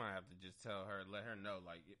might have to just tell her, let her know,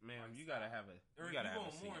 like, man, you gotta have a. Or You if gotta you have a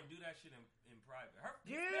want more seat. and do that shit in private.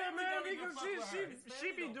 His Yeah, family man, don't even because fuck with her. His she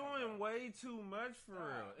family be don't fuck with doing her. way too much for Stop,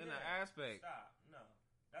 real in an yeah. aspect. Stop. No.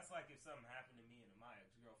 That's like if something happened to me and my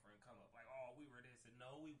ex-girlfriend come up like, oh, we were this and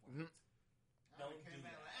no, we weren't. Don't do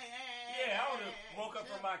that. Yeah, I would have woke up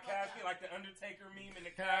from my casket like the Undertaker meme in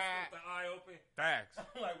the casket with the eye open. Facts.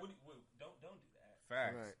 Like, don't do that.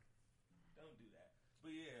 Facts. Right. Don't do that.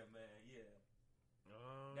 But yeah, man, yeah.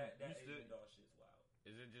 That You still- Asian doll shit's wild.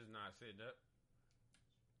 is it just not sitting up?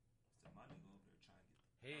 So my nigga over there trying to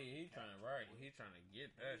get He trying to right. He trying to get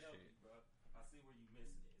that Let me help shit. you, bro. I see where you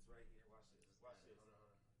missing it. It's right here. Watch this. Watch this.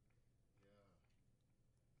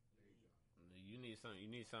 You need something. You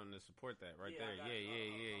need something to support that right Yeah, I there. got Yeah,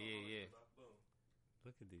 it. yeah. Boom.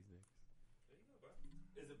 Look at these niggas. There you go, bro.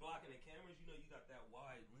 Is it blocking the cameras? You know you got that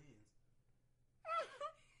wide lens.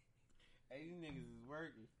 Hey, these niggas is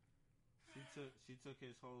working. She took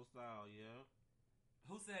his whole style. Yeah.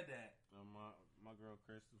 Who said that? My girl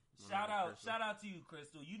Crystal. Shout out to you,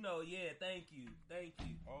 Crystal. You know, yeah, thank you.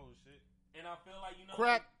 Oh shit. And I feel like, you know,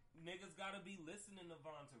 Crack. niggas gotta be listening to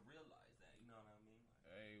Von to realize that. You know what I mean?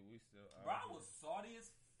 Hey, we still. Bro, I was salty as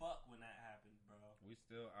fuck when that happened, bro. We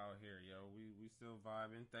still out here, yo. We still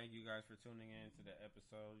vibing. Thank you guys for tuning in to the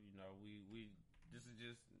episode. You know, we this is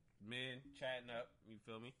just men chatting up. You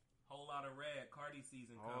feel me? Whole lot of red. Cardi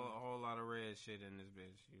season A coming. whole lot of red shit in this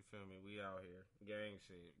bitch. You feel me? We out here. Gang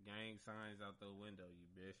shit. Gang signs out the window, you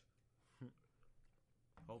bitch.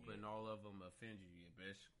 Hoping all of them offend you, you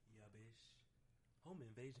bitch. Yeah, bitch. Home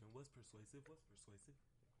invasion was persuasive.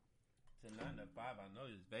 To 9 to 5, I know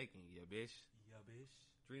it's vacant, you bitch. Yeah, bitch.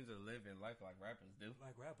 Dreams of living life like rappers do.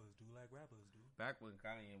 Like rappers do. Back when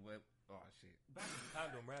Kanye went, oh shit. Back when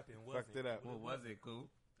condom rapping wasn't. Fucked it up. What was it, cool?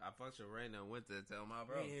 I fucked with Rain and went to tell my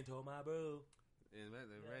bro. Ran told my bro. And let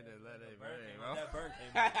it rain, let it Burn rain, came bro. out. That burn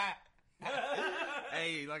came out.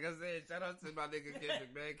 Hey, like I said, shout out to my nigga Kendrick,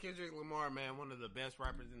 man. Kendrick Lamar, man, one of the best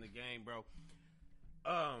rappers in the game, bro.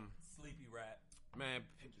 Sleepy rap. Man,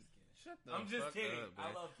 Shut the I'm just fuck kidding. up, I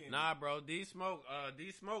man. love Kendrick. Nah, bro. D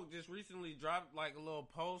Smoke just recently dropped like a little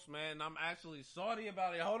post, man. And I'm actually salty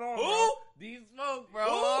about it. Hold on, Who? bro. D Smoke, bro. Who?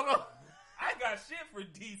 Hold on. I got shit for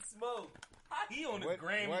D Smoke. How he on the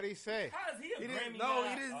Grammy? What'd he say? How is he a He Grammy? didn't. No, guy?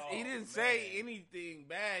 he didn't Oh, say man. anything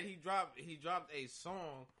bad. He dropped a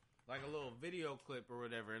song, like a little video clip or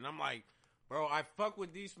whatever. And I'm like, bro, I fuck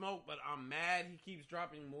with D Smoke, but I'm mad he keeps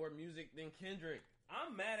dropping more music than Kendrick.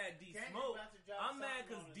 I'm mad at D Kendrick Smoke. about to drop I'm mad something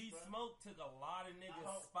because on us, D bro. Smoke took a lot of niggas'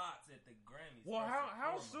 hope- spots at the Grammys. Well, first and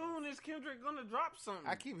how foremost. soon is Kendrick gonna drop something?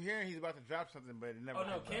 I keep hearing he's about to drop something, but it never. Oh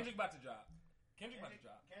no, comes out. Kendrick about to drop. Kendrick about to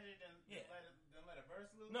drop. Kendrick done Yeah. let a verse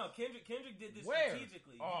loose. No, Kendrick did this Where?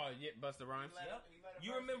 strategically. Oh yeah, Busta Rhymes. He let Yep. a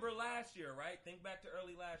You verse remember loose. last year, right? Think back to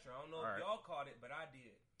early last year. I don't know if Alright. y'all caught it, but I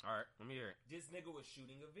did. All right, let me hear it. This nigga was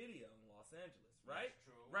shooting a video in Los Angeles, right? That's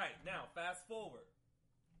true. Right. Now, fast forward.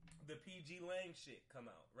 The PG Lang shit come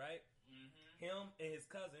out, right? Mm-hmm. Him and his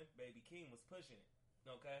cousin, Baby Keem, was pushing it.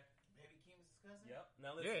 Okay? Baby Keem's his cousin. Yep.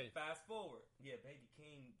 Now listen, Yeah. fast forward. Yeah, Baby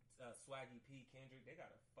Keem, Swaggy P, Kendrick, they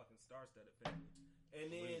got a fucking star-studded family.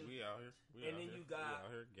 And then, we out here. We and out then here. you got- we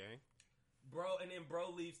out here, gang. bro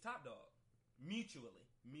leaves Top Dog. Mutually.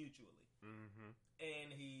 Mm-hmm.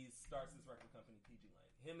 And he starts his record company, PG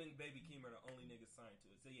Lang. Him and Baby Keem are the only niggas signed to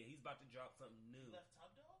it. So yeah, he's about to drop something new. He left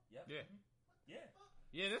Top Dog. Yep. Yeah. Mhm. Yeah.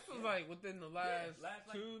 Yeah, this was Yeah. like within the last, last,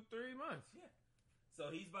 like- 2-3 months. Yeah.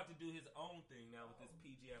 So he's about to do his own thing now with this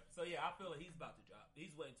PGF. So yeah, I feel like he's about to drop.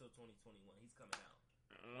 He's waiting until 2021. He's coming out.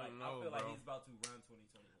 Like I feel like he's about to run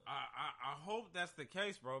 2021. I hope that's the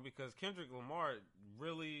case, bro, because Kendrick Lamar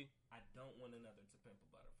really. I don't want another To Pimp a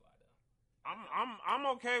Butterfly though. I'm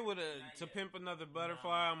okay with a Not To yet. Pimp Another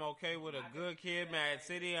Butterfly. I'm okay with a Good Kid, Mad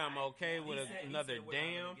City. I'm okay with another we're not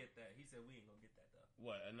Damn. gonna get that. He said we ain't gonna get that though.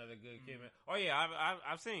 What, another Good Kid, man? Oh yeah,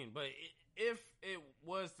 I've seen, but if it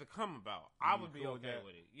was to come about, I You would be cool with okay that?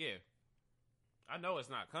 with it. Yeah, I know it's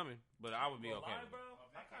not coming, but I would be Well, okay. lie, With it. bro. Oh,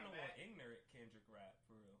 if I they kind of came want back- ignorant Kendrick rap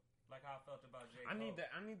for real. Like how I felt about J. I Cole.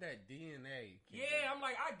 need that DNA. Kendrick. Yeah, I'm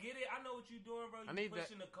like, I get it. I know what you're doing, bro. You I need that-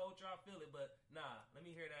 pushing the culture. I feel it, but nah, let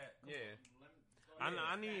me hear that. Come Yeah. on.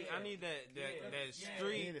 I need that Yeah. that Yeah. He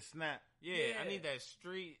street. need a snap. Yeah, I Yeah. need that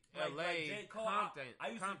street Like LA J. Cole, content. I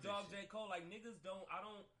used to content dog shit. J. Cole. Like niggas don't. I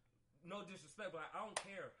don't. No disrespect, but I don't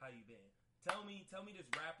care how you been. Tell me this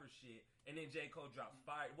rapper shit, and then J. Cole drops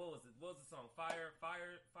fire. What was it? What was the song? Fire.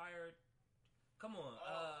 Come on.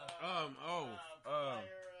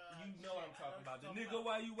 You know what I'm talking about. The nigga,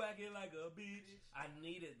 why you whacking like a bitch? I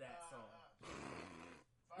needed that song.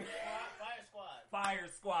 Fire Squad. Fire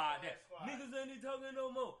Squad. Fire Squad. Niggas ain't talking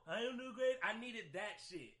no more. I am the great. I needed that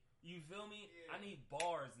shit. You feel me? Yeah. I need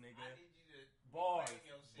bars, nigga. I need you to Bars. bang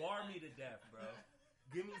your shit. Bar me to death, bro.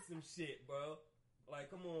 Give me some shit, bro.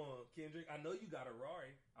 Like, come on, Kendrick. I know you got a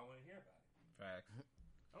Rari. I want to hear about it. Facts.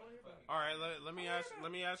 I want to hear about it. All right, let me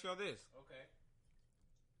ask y'all this: Okay.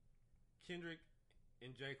 Kendrick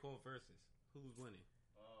and J. Cole versus who's winning?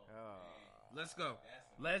 Oh, Oh. man. Let's go.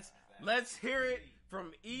 That's Let's hear it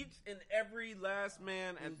from each and every last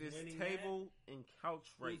man at Who's this winning table and couch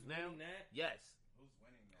right Who's now. winning that? Yes.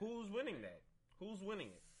 Who's winning that? Who's winning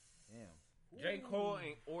it? Damn. J. Cole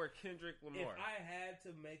Ooh. or Kendrick If Lamar? I had to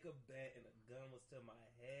make a bet and a gun was to my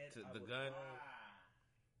head, To I the would gun? go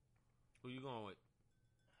Who you going with?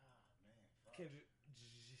 Kendrick.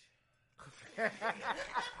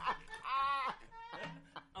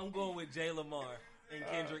 I'm going with J. Lamar and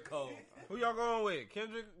Kendrick Cole. Who y'all going with?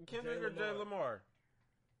 Kendrick or J. Lamar. Lamar?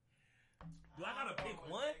 Do I gotta pick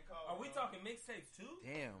one? Are we talking mixtapes too?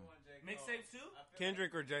 Damn. Mixtapes too?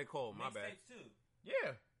 Kendrick or J. Cole? My bad. Mixtapes too.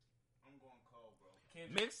 Yeah. I'm going Cole, bro.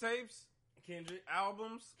 Kendrick. Mixtapes, Kendrick.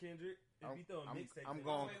 albums. Kendrick. If you throw a mixtape, I'm in,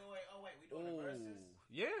 going- Wait. We doing the verses?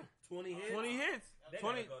 Yeah. 20 hits. 20 hits. They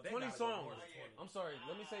 20, gotta go- they 20 gotta go songs. more than 20. I'm sorry,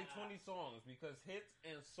 let me say 20 songs because hits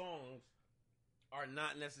and songs are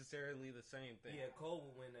not necessarily the same thing. Yeah, Cole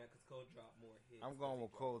will win that because Cole dropped more hits. I'm going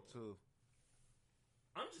with Cole too.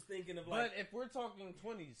 I'm just thinking of But like if we're talking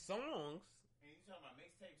 20 songs, And you talking about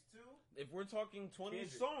mixtapes too? if we're talking 20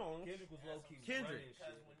 Kendrick. songs, Kendrick was low key Kendrick. running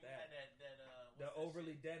Because shit when with you had that. that The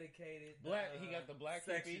overly dedicated. Black, he got the Black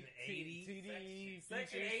Section EP, 80. TDE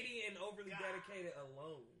Section features. 80 and overly dedicated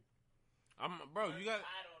alone. Bro, you got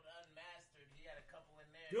Untitled, Unmastered. He had a couple in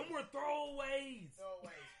there. Them were throwaways.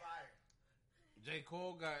 throwaways. Fire. J.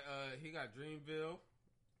 Cole got he got Dreamville.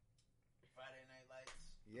 Friday Night Lights.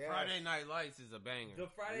 Yeah. Friday Night Lights is a banger. The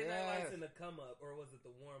Friday Night Yes. Lights and the come up, or was it the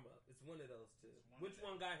warm up? It's one of those two. one Which of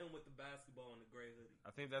one got him with the basketball and the gray hoodie? I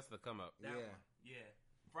think that's the come up. That Yeah. one. Yeah.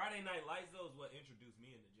 Friday Night Lights though is what introduced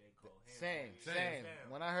me into J. Cole. Same. Hands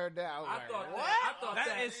When I heard that, I was like, thought what? I thought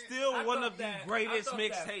That is still I one thought of the that- greatest I thought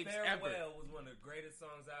that mixtapes ever. Farewell was one of the greatest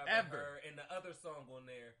songs I ever heard, and the other song on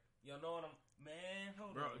there, you know what I'm, man,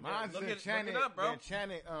 hold Bro, on. Mine's Look Enchanted, it up, bro.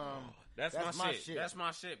 Enchanted, That's my shit. That's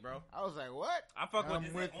my shit, bro. I was like, what? I fuck with.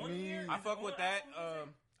 I'm with on me. here? I Is fuck it with on that. Apple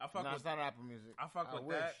Music? I fuck No, with. it's not Apple Music. I fuck with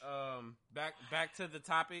wish. that. Back to the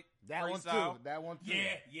topic. That one freestyle. too. That one too.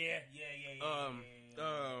 Yeah.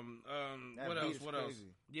 That What beat else? is What else? crazy.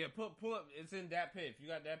 Yeah, pull up. It's in that piff. You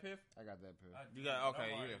got that piff? I got that pill. You got-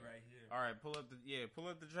 okay, I'm yeah. right here. All right, pull up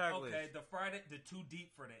the track list. Okay, the Too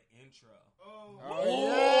Deep for the intro. Oh,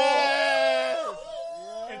 yes!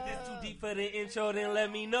 If it's too deep for the intro, then let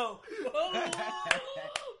me know.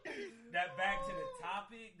 That back to the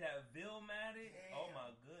topic, that Villmatic. Oh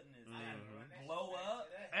my goodness, that blow up.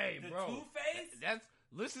 Hey, The bro, Two-Face?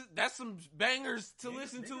 That's some bangers to Niggas-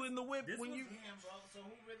 listen to in the whip this when was- you. Damn, bro. So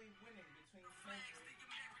who really winning between Century?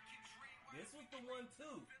 This was the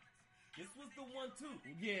 1-2. This was the 1-2.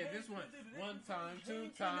 Yeah, this one. One time, two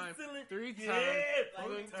Hang time, from the ceiling. 3 Yeah, times,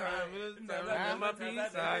 like 4 times, Nah, my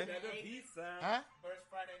peace sign. Peace sign. Huh? First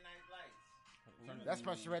Friday Night Lights. That's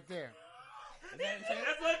my shit right there.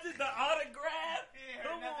 That's what the autograph. Yeah,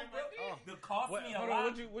 Come on, nothing bro. but this. The cost What, me a hold lot.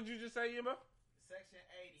 on, what'd you just say, Yimbo? Section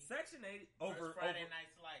 80. Section 80 First over Friday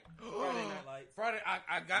Night's Light. Friday Night Lights. Friday, I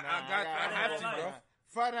Friday have Night to, Lights. bro.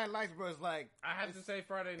 Friday Night Lights, bro, is like, I have to say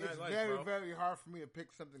Friday Night it's Lights, very, bro. very hard for me to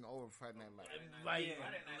pick something over Friday Night Lights. Like, Yeah.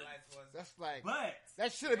 Friday Night Lights was. That's like, But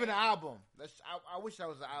that should have been an album. I wish that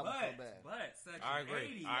was an album so bad. But Section I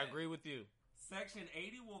agree. 80. I agree with you. Section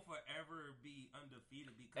 80 will forever be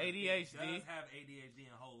undefeated because ADHD. it does have ADHD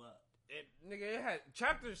and hold up. Nigga, it had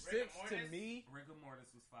chapter 6 to Mortis? me. Rigor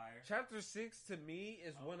Mortis was fire. Chapter 6 to me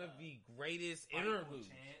is one of the greatest Spiteful interludes.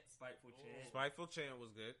 Chant. Spiteful Chant. Spiteful Chant was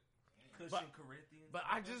good, Cushion Corinthians. but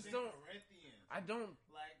I just don't. Corinthians. I don't.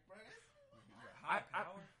 Like, bro, High I-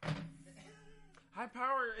 Power. High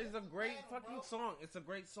Power is a great fucking song. It's a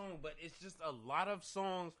great song, but it's just a lot of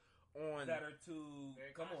songs on. that are too.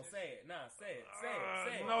 Very Come on, conscious. say it. Nah, say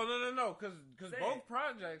it. No, because Say both it.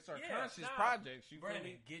 projects are Yeah, conscious nah. projects. You feel Brandon,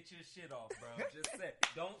 me? get your shit off, bro. Just say it.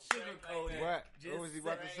 Don't sugarcoat it. What? Just What was he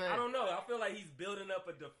about to say? I don't know. I feel like he's building up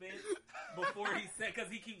a defense before he said, because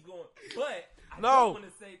he keeps going. But I No. don't want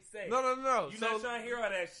to say it. No. You're So, not trying to hear all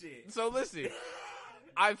that shit. so listen.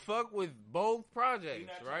 I fuck with both You're projects,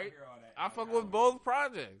 not trying right? to hear all that. I fuck with both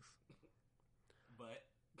projects. But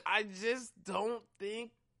I just don't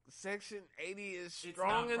think Section 80 is It's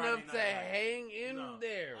strong not enough Friday to Night Lights. hang in No.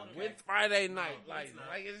 there Okay. with Friday Night it's Lights. not.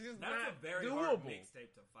 Like, it's just that's not a very hard doable.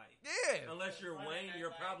 mixtape to fight. Yeah. Unless you're Friday Wayne, Night you're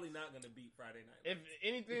Lights. probably not going to beat Friday Night. If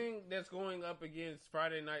anything that's going up against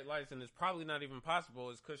Friday Night Lights, and it's probably not even possible,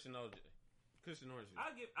 is Cushion Orange. Cushion Orange.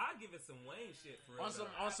 I give it some Wayne shit for real. On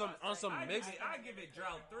some though. on some I mix. give it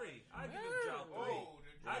Drought 3. I give it Yeah. Drought 3. Oh,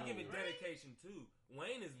 the I give it Drought 3? Dedication 2.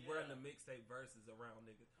 Wayne is running the mixtape verses around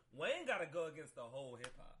niggas. Wayne got to go against the whole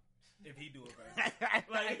hip hop if he do it versus.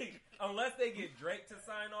 Like, unless they get Drake to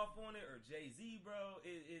sign off on it or Jay-Z, bro,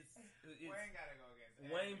 it's Wayne gotta go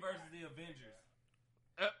against Wayne versus the Avengers.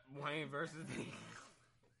 Wayne versus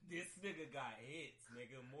This nigga got hits,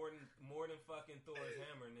 nigga. More than fucking Thor's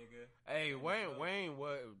hammer, nigga. Hey, Wayne,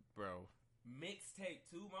 what, bro? Mixtape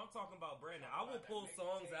 2. I'm talking about Brandon. I will pull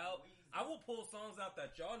songs out. I will pull songs out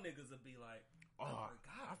that y'all niggas will be like, Oh,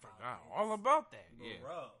 I about forgot this. all about that. Bro, Yeah,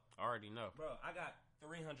 bro, I already know. I got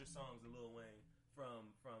 300 songs of Lil Wayne from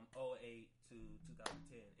 08 to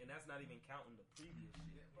 2010, and that's not even counting the previous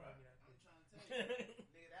shit. Bro, I'm trying to tell you,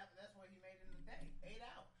 nigga, that's what he made in the day. 8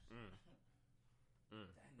 hours.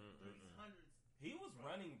 These hundreds. He was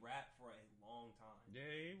running rap for a long time, Yeah,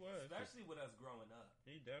 he was. especially with us growing up.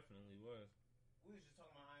 He definitely was. We was just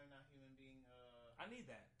talking about I Am Not Human Being. I need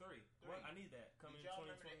that 3. What? I need that coming Did y'all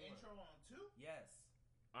remember the 2021. intro on 2? Yes,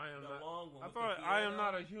 I am the not. long one. I with thought the I am piano,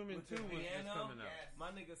 not a human with the too was just piano. coming out. Yes. My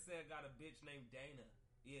nigga said got a bitch named Dana.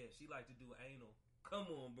 Yeah, she like to do anal. Come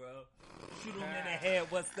on, bro. Shoot him in the head.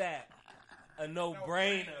 What's that? A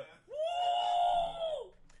no-brainer. No-brainer.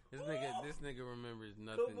 Woo! This nigga remembers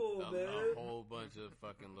nothing. on, a man. whole bunch of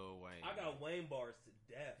fucking Lil Wayne. I got Wayne bars to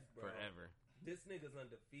death, bro. forever. This nigga's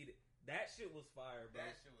undefeated. That shit was fire, bro.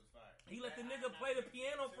 That shit was fire. He let the nigga play the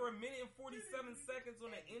piano for 1 minute and 47 seconds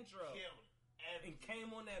on the intro. Killed And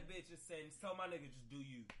came on that bitch and said, tell my nigga just do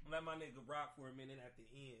you. Let my nigga rock for a minute at the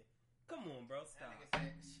end. Come on, bro. That Stop.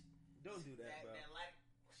 nigga said, Don't do that, bro. that light.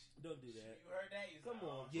 Don't do that. You heard that? You Come said,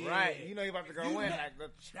 on. oh, Yeah. Right, you know you about to go You in. got-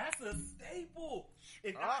 Like, That's a staple.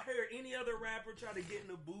 If I hear any other rapper try to get in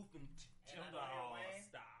the booth and chill And I hear out, Wayne.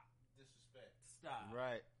 stop. Disrespect. Stop.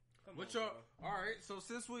 right. Come What on, y'all? bro. All right. So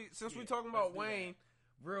since we Yeah, talking about let's do Wayne,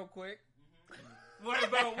 real quick. What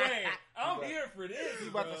about Wayne? I'm here for this. You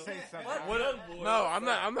about bro. to say something? What up, boy? No, I'm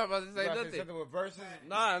not about to You say about to nothing. something with verses?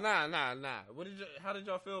 Nah. How did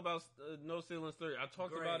y'all feel about No Ceilings 3? I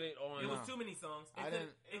talked Great. about it on. It was too many songs.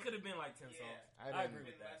 It could have been like 10 songs. I I didn't- agree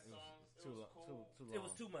with that. It was too long. Too long. It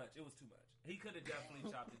was too much. He could have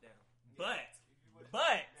definitely chopped it down. But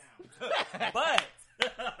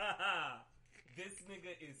this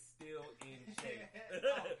nigga is still in shape.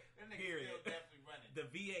 Period. The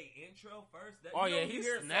VA intro first. Oh, yeah, he you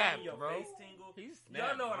hear a song snapped, and your bro. face tingle. He Y'all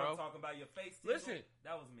snapped, know what bro. I'm talking about. Your face tingle. Listen.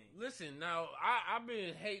 That was me. Listen, now I've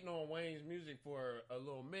been hating on Wayne's music for a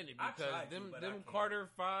little minute I because tried to, them but I can't. Carter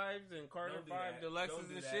 5s and Carter Don't do 5 that. Deluxes Don't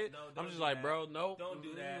do and that. shit. No, I'm don't just do like, that. bro, nope. Don't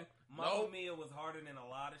do that. Mamma Nope. Mia was harder than a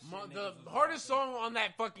lot of shit. The niggas was hardest dropping. song on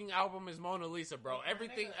that fucking album is Mona Lisa, bro.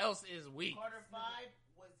 Everything else is weak. Carter 5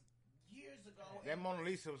 was years ago. That Mona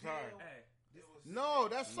Lisa was hard. Hey, No,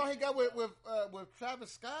 that song he got with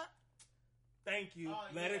Travis Scott. thank you. Oh,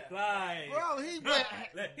 Let yeah. it fly. Bro, he went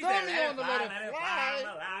He dummy said, on the Let It Fly.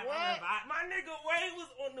 What? My nigga Wayne was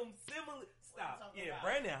on them similar. Stop. Yeah,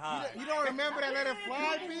 Brandon High. You don't remember that Let It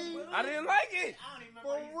Fly, B? I didn't like it. I don't even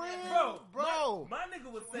For remember what he said. real, bro. My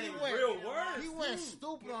nigga was saying went- real words. He went too.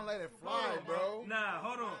 stupid on Let It Fly, bro. Nah,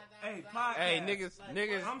 hold on. Hey, podcast. Hey, niggas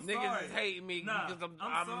I'm is sorry. hating me Nah, because I'm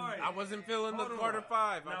sorry. I wasn't feeling the Hold on. Carter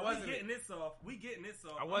 5. Now I we wasn't. getting this off.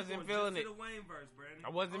 I wasn't I'm going feeling just it. To the Wayne verse, Brandon. I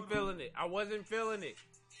wasn't feeling it. I wasn't feeling it.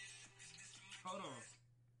 Hold on.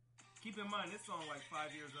 Keep in mind, this song like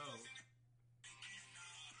 5 years old.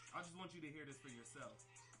 I just want you to hear this for yourself.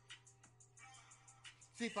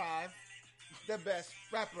 C5, the best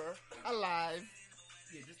rapper alive.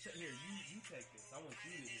 Yeah, just here. You take this. I want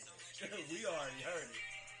you to hear it. We already heard it.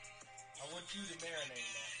 I want you to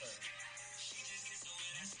marinate that first.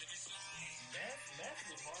 Mass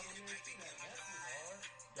was hard on there too. Mass was hard.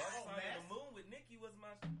 Dark Side of the Moon with Nicki was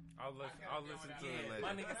my. I'll listen to it later.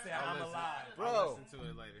 My nigga said I'll I'm listen. alive. Bro. I'll listen to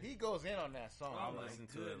it later. He goes in on that song. I'll Oh my listen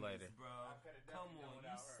to it later. goodness, Bro, come on,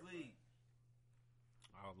 you sleep.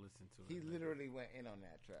 I'll listen to it. He later. literally went in on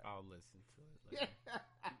that track. I'll listen to it later.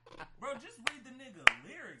 Bro, just read the nigga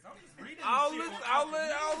lyrics. I'm just reading. I'll this shit listen. on Apple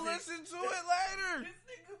I'll Music. listen to it later. This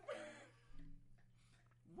nigga.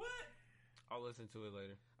 What? I'll listen to it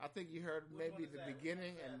later. I think you heard maybe the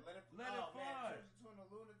beginning and Let it fly.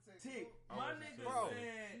 Tick. My nigga bro,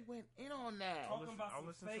 said he went in on that. talking about I'll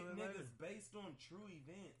some listen to fake it niggas later. based on true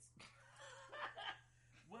events.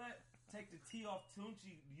 What? Take the T off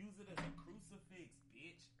Tunchi, use it as a crucifix,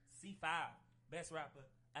 bitch. C5, best rapper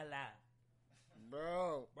alive.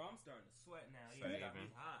 Bro, Bro, I'm starting to sweat now. Saving. You got me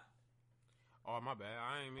hot. Oh, my bad.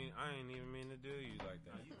 I ain't even mean to do you like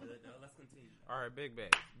No, that. you good though. Let's continue. All right, big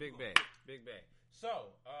bag.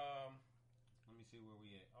 So, let me see where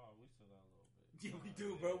we at. Oh, we still got a little bit. Yeah, we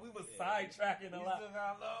do, bro. We was sidetracking a We lot. still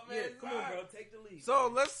got a little Yeah, bit. come on, bro. Take the lead. So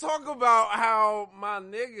let's talk about how my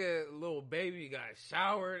nigga little baby got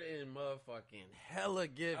showered in motherfucking hella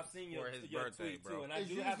gifts I've seen for your, his your birthday, tweet bro. too, and I It's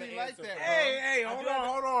do have an usually like answer. that, for bro. it. Hey, I hold do have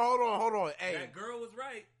on. Hey, That girl was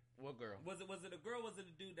right. what girl? Was it a girl? Was it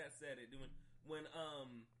a dude that said it? When it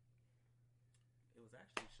was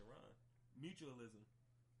actually Sharon. Mutualism.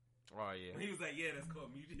 Oh yeah. When he was like, "Yeah, that's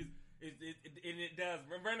called mutualism." It does.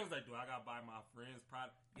 Brandon was like, "Do I gotta buy my friends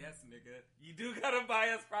Prada?" Yes, nigga. You do gotta buy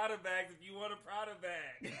us Prada bags if you want a Prada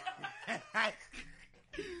bag.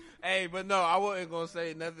 Hey, but no, I wasn't gonna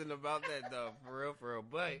say nothing about that though, for real.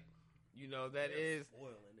 But you know that is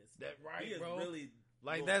spoiling this. that right, He is bro. really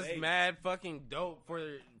Like little that's baby. mad fucking dope for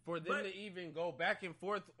them But- to even go back and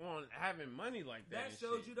forth on having money like that. That and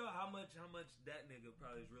shows shit. you though how much that nigga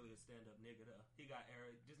probably is really a stand up nigga though. He got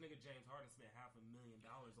Eric. This nigga James Harden spent $500,000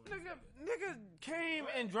 on this Nigga came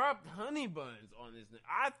and dropped honey buns on this.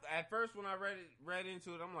 I at first when I read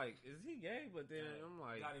into it, I'm like, is he gay? But then I'm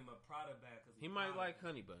like, got him a Prada bag because he might like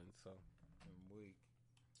honey buns. So I'm weak.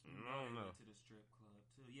 I don't know. To the strip club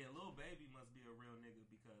too. Yeah, Lil Baby must be a real nigga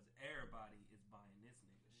because everybody is buying this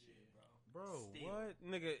nigga shit, bro. Bro, Still. what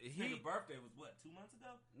nigga? His He birthday was what 2 months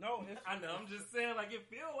ago? no, I know. I'm just saying, like it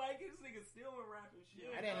feel like this nigga still in rapping shit.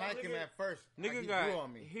 I didn't like him at first. nigga He got grew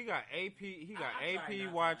on me. he got AP. He got I tried AP not to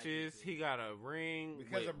watches. like it, He got a ring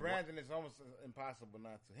Because with- of Brandon, it's almost impossible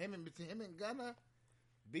not to. Between him and Gunna,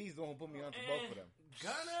 B's the one who put me onto both of them.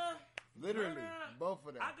 Gunna, Literally, Gunna, both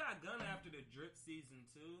of them. I got Gunna after the Drip season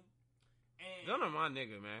 2, and Gunna my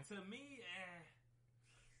nigga, man. to me,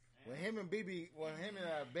 When him and Baby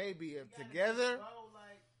are together,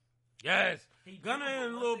 Yes, He Gunna do, but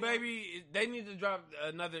and one Lil thing I- Baby, they need to drop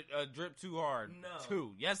another Drip Too Hard. No.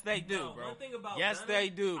 2. Yes, they do, No, bro. One thing about Yes, Gunna, they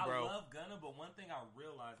do, bro. I love Gunna, but one thing I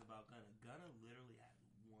realized about Gunna literally has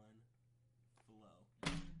one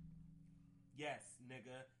flow. Yes,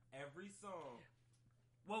 nigga. Every song.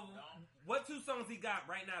 Well, what 2 songs he got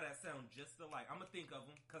right now that sound just alike? I'm gonna think of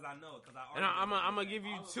them because I know it. Because And I'm gonna give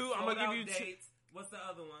you two. I'm gonna give you two. Dates. What's the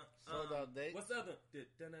other one? Sold Out Dates. What's the other?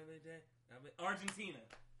 Argentina.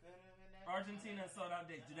 Argentina Sold Out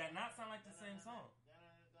Dates. Do that not sound like the same song?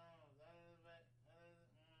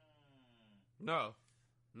 No,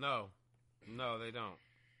 they don't.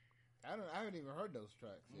 I haven't even heard those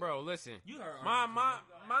tracks yet. Bro, listen. You heard my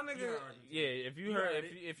Argentina. nigga. Yeah, if you heard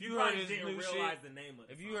his new shit, the name of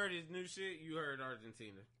if you heard his new shit, you heard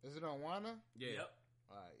Argentina. Is it on Wanna? Yeah. Yep.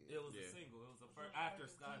 Alright. It was a single. It was the first after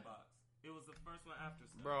Skybox. It was the first one after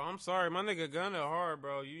Skybox. Bro, I'm sorry, my nigga Gunna hard,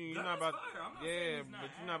 bro. You're not about. Fire. I'm not Yeah, saying he's not but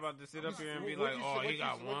you're not about to sit up here and be What'd like, you oh, say- he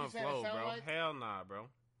got what'd one you say it flow, sound bro. like? Hell nah, bro.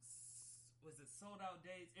 Was it Sold Out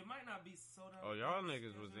Dates? It might not be Sold Out. Oh, y'all Dates.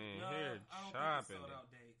 niggas was in No, here I don't chopping think it's Sold it. Out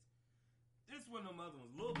Dates. This one of them other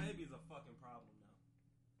ones. Lil Baby is a fucking problem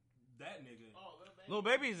now. That nigga. Oh, Lil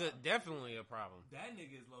Baby's definitely a problem. That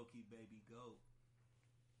nigga is low key baby goat.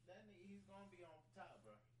 That nigga, he's gonna be on top,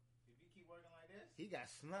 bro. If he keep working like this, He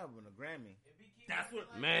got snubbed on a Grammy. if he keep That's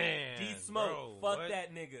working what- like Man, D Smoke. bro, Fuck what?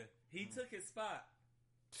 that nigga. He took his spot.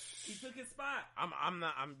 He took his spot. I'm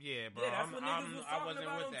not. Yeah, bro. Yeah, that's what niggas was I talking wasn't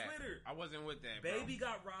about with on that. Twitter. I wasn't with that, bro. Baby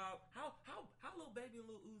got robbed. How Lil Baby and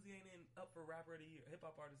Lil Uzi ain't in up for rapper of the year, hip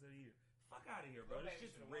hop artist of the year? Fuck out of here, bro. Lil This Baby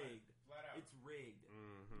shit's should've won. rigged. Flat out. It's rigged.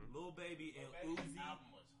 Mm-hmm. Lil Baby and Lil Baby's Uzi album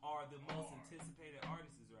was are the most hard. anticipated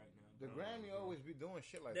artists right now. The Grammy always be doing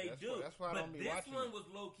shit like They that. do. That's why I but don't be this watching one it. was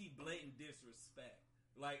low key blatant disrespect.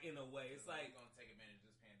 Like in a way, it's like he's gonna take advantage of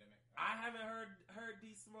this pandemic. I haven't heard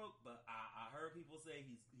D Smoke, but I heard people say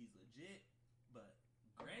he's legit. But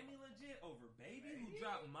Grammy legit over Baby who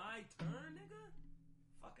dropped My Turn, nigga?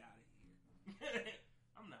 Fuck out of here.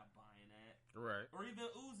 I'm not buying that. Right. Or even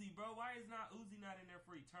Uzi, bro. Why is Uzi not in there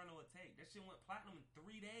for Eternal Attack? That shit went platinum in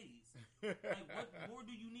 3 days. Like, what more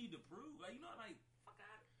do you need to prove? Like, you know, like, fuck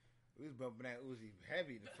out. We was bumping that Uzi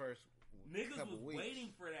heavy the first Niggas couple was weeks. waiting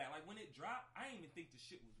for that. Like, when it dropped, I didn't even think the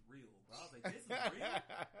shit was real, bro. I was like, this is real?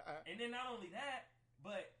 And then not only that,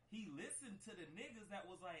 but he listened to the niggas that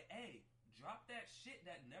was like, hey, drop that shit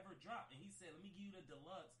that never dropped. And he said, let me give you the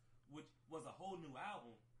deluxe, which was a whole new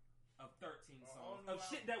album of 13 songs of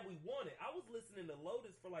shit that we wanted. I was listening to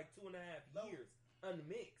Lotus for like 2.5 years,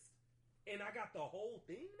 unmixed. And I got the whole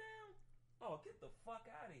thing now? Oh, get the fuck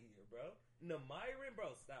out of here, bro. Namiran,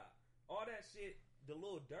 bro, stop. All that shit, the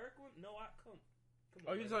little Dirk one? No, come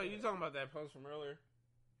Oh, on. you man. talking about that post from earlier?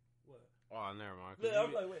 What? Oh, never mind. 'Cause Look,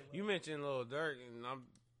 I'm like, wait. you mentioned Lil Durk, and I'm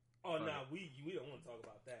Oh, nah, we don't want to talk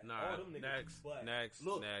about that. Nah, All them niggas next,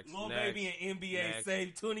 Lil next. Baby and NBA next.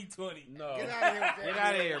 saved 2020. no. Get out of here, Get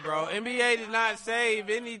out of here, bro. NBA did not save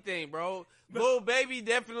anything, bro. Lil Baby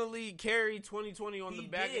definitely carried 2020 on the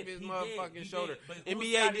back of his motherfucking shoulder.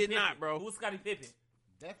 NBA did not, bro. Who was Scottie Pippen?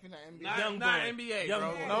 Definitely not NBA. Not, Young not boy. NBA, Young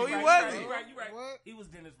bro. boy. No, he You wasn't. right, you right. What? He was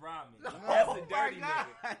Dennis Rodman. No, That's the oh my dirty God.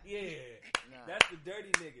 nigga. Yeah. Nah. That's the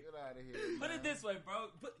dirty nigga. Get out of here. Put it man. this way,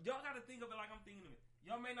 bro. Y'all gotta think of it like I'm thinking of it.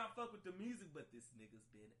 Y'all may not fuck with the music, but this nigga's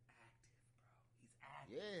been active, bro. He's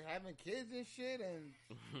active. Yeah, having kids and shit and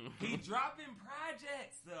He dropping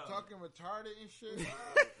projects, though. talking retarded and shit.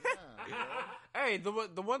 Nah, bro. Hey,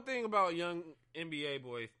 the one thing about young NBA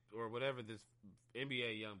boy or whatever this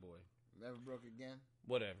NBA young boy, Never broke again.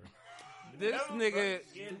 whatever. This Never nigga,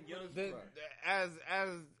 broke again, young the,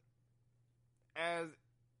 as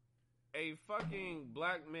a fucking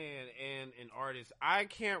black man and an artist, I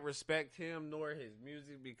can't respect him nor his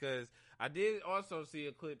music because I did also see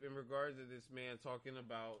a clip in regards to this man talking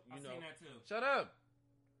about, I you know, seen that too. shut up.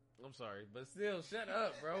 I'm sorry, but still, shut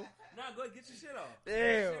up, bro. Nah, go ahead, get your shit off. Damn.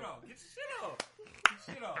 Get your shit off. Get your shit off. Get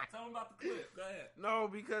your shit off. Tell him about the clip. Go ahead. No,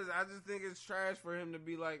 because I just think it's trash for him to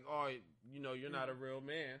be like, oh, you know, you're not a real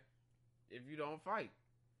man if you don't fight,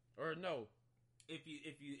 or no. If you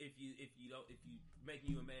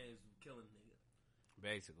making you a man is killing a nigga.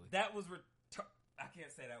 Basically, That was I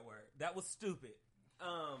can't say that word. That was stupid.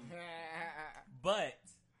 But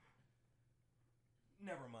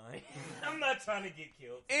never mind. I'm not trying to get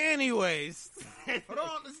killed. anyways. Hold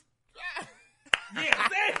on. Yeah,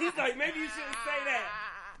 he's like, maybe you shouldn't say that.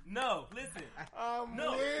 No, listen.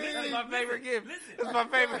 No, That's listen. my favorite gift. Listen. That's my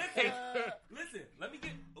favorite Listen. gift. Listen. Let me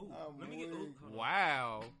get. Ooh. I'm Let me get. Ooh, weak. hold on.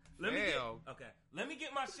 Wow. Let me get. Damn. Okay. Let me get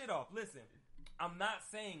my shit off. Listen. I'm not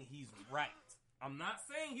saying he's right. I'm not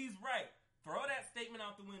saying he's right. Throw that statement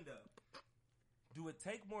out the window. Do it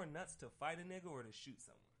take more nuts to fight a nigga or to shoot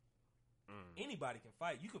someone? Anybody can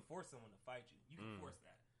fight. You can force someone to fight you. You can force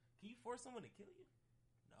that. Can you force someone to kill you?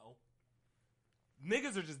 No.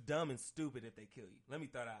 Niggas are just dumb and stupid if they kill you. Let me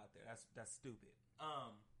throw that out there. That's stupid.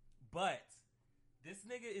 But This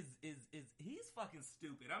nigga is he's fucking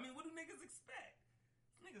stupid. I mean, what do niggas expect?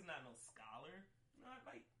 This nigga's not no scholar. Not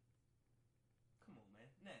like, come on, man.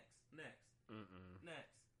 Next.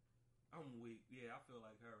 I'm weak. Yeah, I feel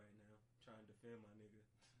like her right now, trying to defend my nigga.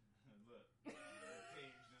 Look,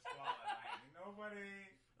 team's just falling. Like, nobody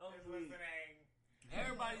is listening.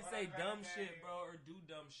 Everybody say What dumb I'm shit, saying. bro, or do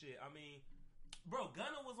dumb shit. I mean, bro,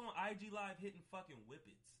 Gunna was on IG Live hitting fucking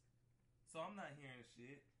whippets. So I'm not hearing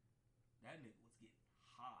shit. That nigga was getting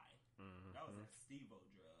high. That was that Steve-O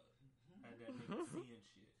drug. Had that nigga seeing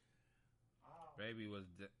shit. Oh, Baby was.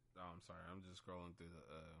 I'm sorry. I'm just scrolling through the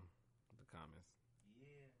comments. yeah.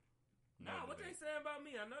 Nah, what they saying about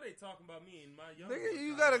me? I know they talking about me and my young. Nigga,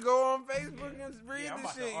 you boy gotta go on Facebook and read Yeah, I'm the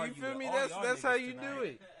about to shit. You argue feel with me? all y'all That's how niggas you do tonight.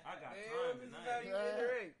 it. I got Damn, time it's tonight. not even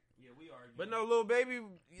right. Yeah, we arguing. But no, little baby,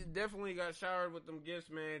 you definitely got showered with them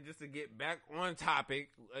gifts, man. Just to get back on topic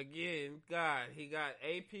again. God, he got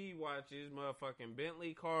AP watches, motherfucking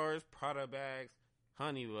Bentley cars, Prada bags,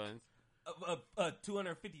 honey buns.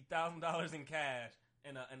 $250,000 in cash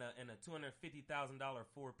and a $250,000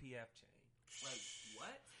 4PF chain. Like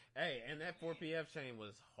what? Hey, and that 4PF chain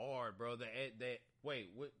was hard, bro.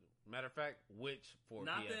 Matter of fact, which 4PF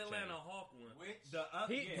Not the chain? Atlanta Hawk one. Which?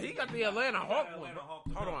 He got the Atlanta Hawk one. Atlanta Hawk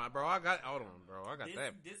Hold one. on, bro. I got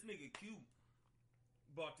that. This nigga Q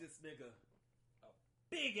bought this nigga a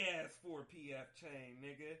big ass 4PF chain,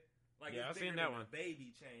 nigga. Like, Yeah, it's I seen bigger that than one. a baby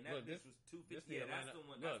chain. That Look, bitch this- was 250. this the Yeah, that's Atlanta- the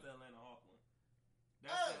one. look. That's the Atlanta Hawk one.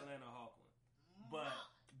 That's the Atlanta Hawk one. But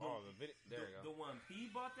The video. There you the one P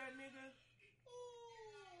bought that nigga.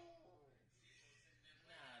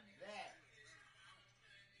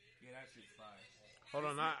 Yeah, that shit's fire. Hold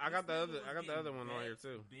on, I got the other one on here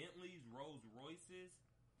too. Bentleys, Rolls Royces,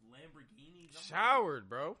 Lamborghinis. I'm Showered,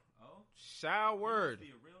 bro. like, oh, Showered.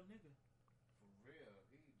 he must be a real nigga. For real,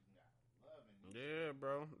 he not loving it. Yeah,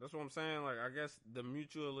 bro. That's what I'm saying. Like, I guess the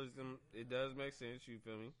mutualism, it does make sense. You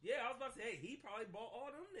feel me? Yeah, I was about to say, hey, he probably bought all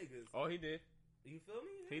them niggas. Oh, he did. You feel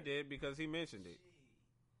me? He Yeah. did because he mentioned it.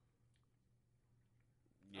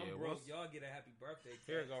 Yeah. I'm broke. once- Y'all get a happy birthday.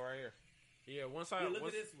 Here, text. go right here. Yeah. Once Yeah, look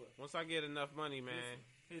at this one. once I get enough money, man.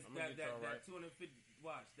 His I'ma get y'all right. that 250.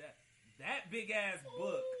 Watch that big ass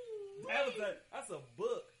book. That's a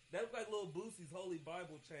book. That looks like little Boosie's Holy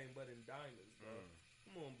Bible chain, but in diamonds, bro.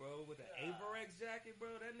 Come on, bro, with the Averex jacket,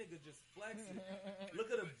 bro. That nigga just flexing. Look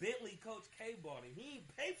at the Bentley Coach K bought him. He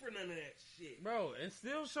ain't pay for none of that shit. Bro, and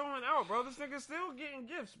still showing out, bro. This nigga still getting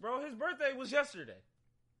gifts, bro. His birthday was yesterday.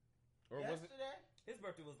 Or was it? Yesterday? His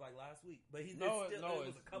birthday was like last week, but it No, was no,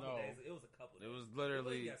 a couple no. days. It was a couple days. It was It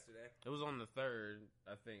literally. was yesterday. It was on the 3rd,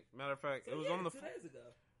 I think. Matter of fact, So it was yeah, on the. 2 days ago.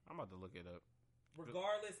 I'm about to look it up.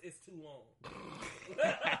 Regardless, it's too long.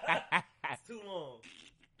 It's too long.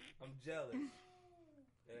 I'm jealous.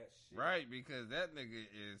 Of that shit. Right, because that nigga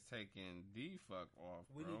is taking the fuck off,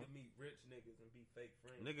 We bro. need to meet rich niggas and be fake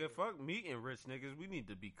friends. Nigga, fuck meeting rich niggas. We need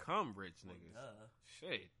to become rich Well, niggas. duh.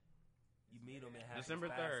 Shit. You meet them and have December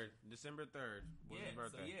 3rd. December 3rd was Yeah, his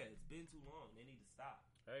birthday. so yeah, it's been too long. They need to stop.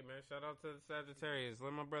 Hey man, shout out to the Sagittarius.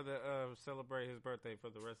 Let my brother celebrate his birthday for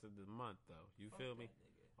the rest of the month though. You Fuck feel me? that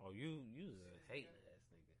nigga. Oh, you a hating ass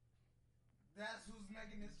nigga. That's who's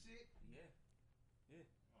making this shit? Yeah, Oh,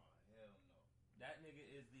 hell no. that nigga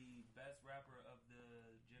is the best rapper of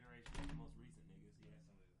the generation, the most recent niggas. Yeah,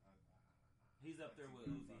 he's up there with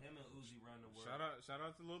Uzi. Him and Uzi run the world. Shout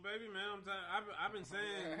out to Lil Baby, man. I've been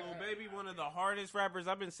saying Lil Baby one of the hardest rappers.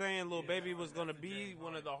 I've been saying Lil Baby was gonna be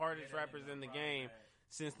one of the hardest rappers in the game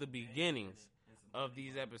since the beginnings of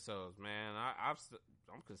these episodes, man. I'm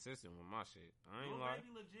consistent with my shit. I ain't Lil lying.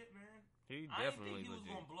 Baby legit, man. He I didn't definitely think he was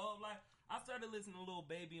legit. gonna blow up. Like, I started listening to Lil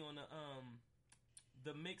Baby on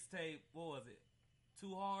the mixtape. What was it?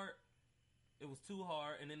 Too Hard. It was Too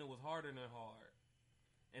Hard, and then it was Harder Than Hard,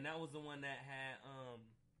 and that was the one that had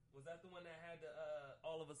was that the one that had the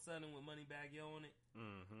All of a Sudden with Moneybagg Yo on it,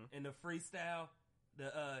 Mm-hmm. and the freestyle,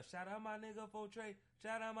 the shout out my nigga for Trey,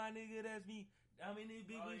 shout out my nigga that's me. I mean it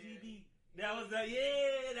BBGB. That was that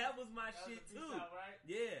was my That was shit a too. freestyle, right?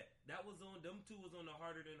 Yeah, that was on them two was on the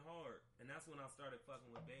Harder Than Hard, and that's when I started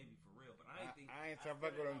fucking with Baby for real. But I ain't think I ain't start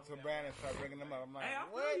fucking with him until Brandon started bringing them up. I'm like, Hey, I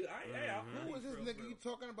feel what? you. I feel Who you was this for nigga real. you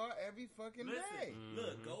talking about every fucking Listen, day?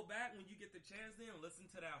 look, Mhm. go back when you get the chance then listen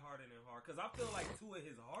to that Harder Than Hard. Because I feel like two of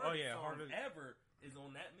his hardest Oh, yeah, songs Harder- ever is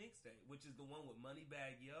on that mixtape, which is the one with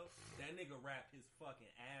Moneybagg Yo. That nigga rap his fucking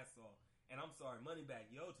ass off. And I'm sorry, Moneybagg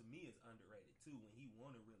Yo to me is underrated too when he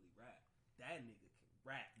want to really rap. That nigga can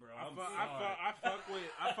rap, bro. I'm sorry. I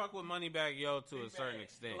fuck with Moneybagg Yo to a certain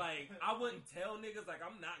extent. Like, I wouldn't tell niggas, like,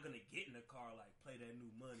 I'm not gonna get in the car, like, play that new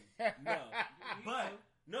Money. But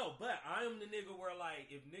I am the nigga where, like,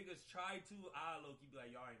 if niggas try to, I low-key be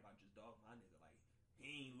like, y'all ain't about to just dog my nigga. Like,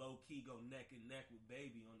 he ain't low key go neck and neck with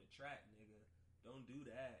Baby on the track, nigga. Don't do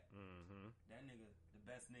that. Mm-hmm. That nigga, the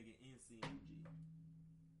best nigga in CMG.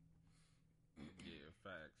 Yeah,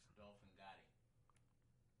 facts. Dolph and Gotti.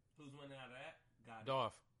 Who's winning out of that? Got it.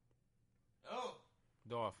 Dolph. Oh.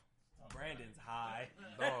 Dolph. Brandon's high.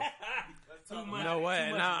 Dolph. Too You much. know what? Too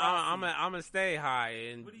And much I'm Rossi. gonna stay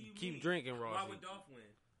high and What do you keep mean? drinking Why Rossi. would Dolph win?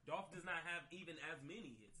 Dolph does not have even as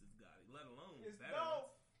many hits as Gotti, let alone It's better Dolph.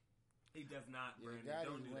 ones. He does not, Yeah, Brandon. Gotti's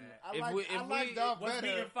Don't do winning. that. I If like, we- I if like we- Dolph What's better.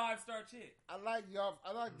 beating 5-star chick? I like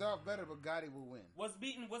Dolph better, but Gotti will win. What's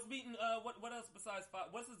beating? What else besides five?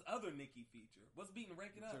 What's his other Nicki feature? What's beating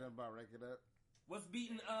Rake It Up? Talking about Rake It Up. What's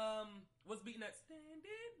beating that standing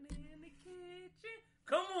in the kitchen?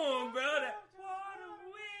 Come on, bro. That water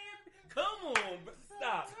wind. Come on, bro.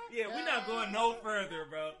 Stop. Yeah, we're not going no further,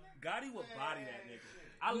 bro. Gotti will body that nigga.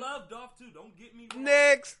 I love Dolph too. Don't get me wrong.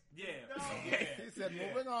 Next. Yeah. He said,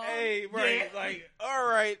 moving on. Hey, right. Yeah. Like, all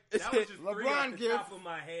right. That was just three LeBron off the gift. top of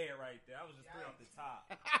my head right there. That was just three off the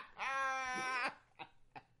top.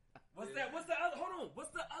 What's the other? Hold on. What's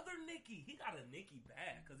the other Nicki? He got a Nicki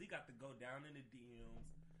bag because he got to go down in the DMs.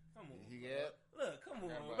 Come on. He bro. get? Look, come on.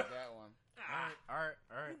 How bro. about that one? Ah. all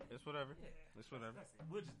right. It's whatever. Yeah. It's whatever. That's it.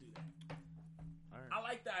 We'll just do that. All right. I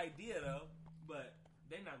like the idea though, but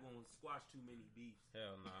they're not going to squash too many beefs.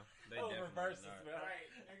 Hell no. They Over definitely versus, not. man. Right.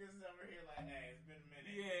 Niggas is over here like, hey, it's been a minute.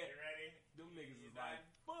 Yeah. You ready? Them niggas You is like,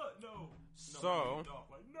 done? fuck no. So- Dolph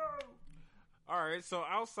like, no. All right, so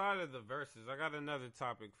outside of the verses, I got another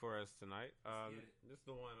topic for us tonight. Let's get it. This is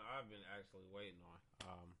the one I've been actually waiting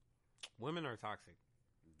on. Women are toxic.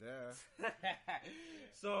 Duh.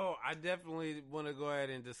 So I definitely want to go ahead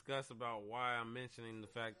and discuss about why I'm mentioning the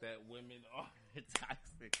fact that women are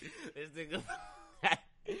toxic. This nigga,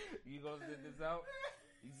 you gonna sit this out?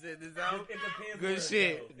 You sit this out? It depends Good where it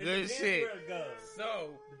shit. goes. It Good depends shit. Where it goes. So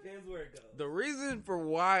Depends where it goes. the reason for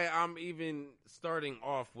why I'm even starting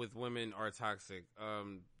off with women are toxic.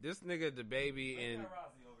 This nigga, the baby, Let's and have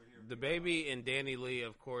Rossi over here. the baby and Danny Lee,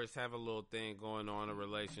 of course, have a little thing going on, a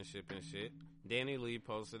relationship and shit. Danny Lee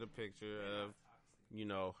posted a picture of, you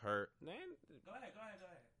know, her. Man, Go ahead.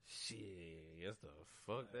 shit, yes the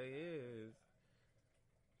fuck they is.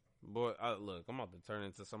 Boy, look, I'm about to turn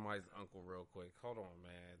into somebody's uncle real quick. Hold on,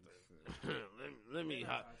 man. let me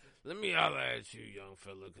holler at you, young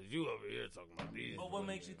fella, because you over here talking about these. But what women.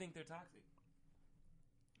 makes you think they're toxic?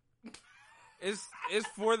 It's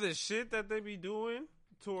for the shit that they be doing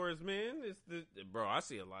towards men. It's the bro. I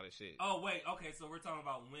see a lot of shit. Oh wait, okay, so we're talking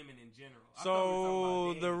about women in general. I thought we So were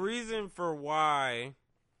talking the about Danny. reason for why,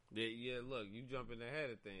 yeah, look, you jumping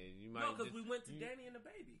ahead of things. You might No, because just- we went to you- Danny and the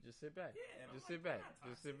baby. Just sit back. Yeah, and I'm just like, sit back. they're not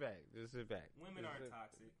Just sit back. Just sit back. Women Just aren't sit-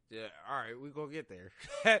 toxic. Yeah, all right, we gonna get there.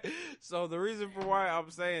 So the reason for why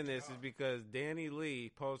I'm saying this is because Danny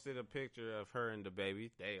Lee posted a picture of her and the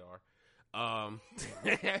baby. They are.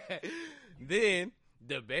 Then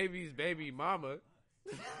the baby's baby mama.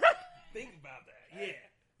 Think about that.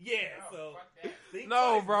 Yeah. So think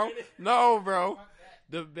No, twice, bro. Brandon. No, bro.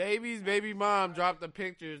 The baby's baby mom dropped a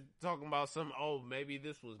picture talking about some. Oh, maybe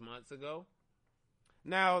this was months ago.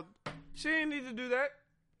 Now she didn't need to do that.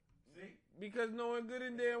 See? Because knowing good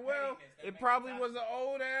and damn well, Pettiness, that it makes probably it was an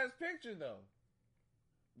old ass picture though.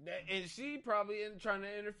 And she probably trying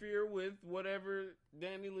to interfere with whatever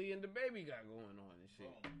Danny Lee and the baby got going on and shit.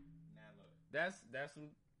 Boom. Now look. That's some.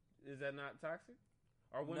 Is that not toxic?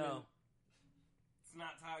 Are women? No. It's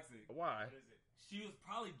not toxic. Why? What is it? She was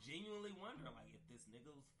probably genuinely wondering, like, if this nigga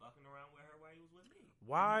was fucking around with her while he was with me.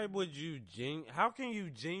 Why would you how can you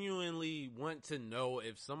genuinely want to know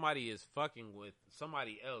if somebody is fucking with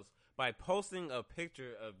somebody else by posting a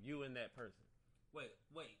picture of you and that person? Wait,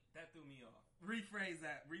 that threw me off. Rephrase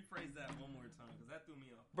that one more time, because that threw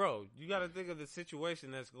me off. Bro, you got to think of the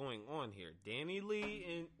situation that's going on here. Danny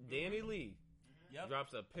Lee Yep.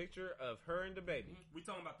 drops a picture of her and the baby. We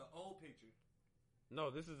talking about the old picture.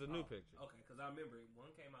 No, this is a new Oh, picture. Okay, because I remember it.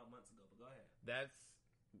 One came out months ago, but go ahead. That's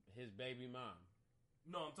his baby mom.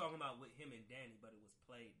 No, I'm talking about with him and Danny, but it was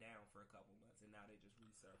played down for a couple months, and now they just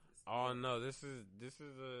resurfaced. Oh no, this is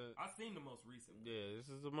a I seen the most recent one. yeah, this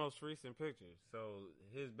is the most recent picture. So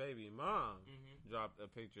his baby mom Mm-hmm. dropped a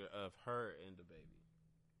picture of her and the baby.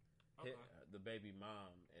 Okay. The baby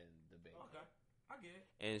mom and the baby. Okay. I get it.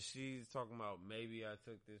 And she's talking about maybe I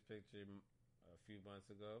took this picture a few months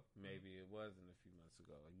ago. Maybe it wasn't a few months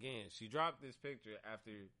ago. Again, she dropped this picture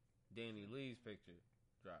after Danny Lee's picture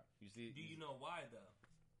dropped. You see? Do you know why though?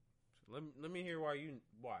 Let me hear why.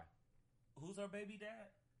 Who's her baby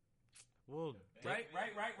dad? Well, Right.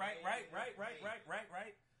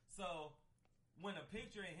 So when a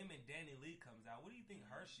picture of him and Danny Lee comes out, what do you think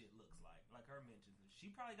her shit looks like? Like her mentions. She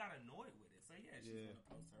probably got annoyed with it. So yeah, she's gonna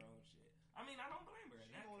post her own shit. I mean, I don't blame her in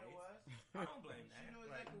She that knew what it case. was. I don't blame that. She knew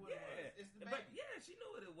Like, exactly what it was. It's the but baby. yeah, she knew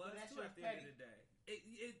what it was But that too. shit At the was end of the day,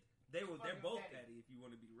 they're fucking both petty. petty. If you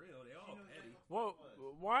want to be real, they all knew petty. exactly what Well, it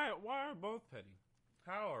was. why are both petty?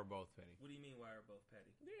 How are both petty? What do you mean? Why are both petty?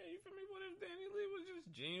 Yeah, you feel me? What if Danny Lee was just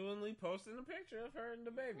genuinely posting a picture of her and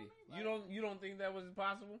the baby? Like- You don't think that was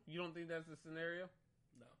possible? You don't think that's a scenario?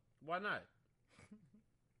 No. Why not?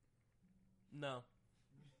 No.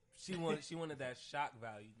 She wanted that shock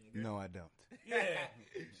value, nigga. No, I don't. Yeah,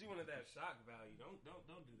 she wanted that shock value. Don't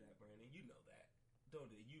do that, Brandon. You know that. Don't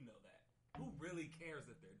do it. You know that. Who really cares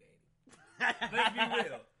if they're dating? Let's be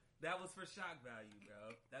real. That was for shock value,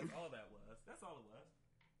 bro. That's all that was. That's all it was.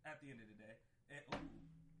 At the end of the day, and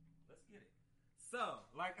let's get it. So,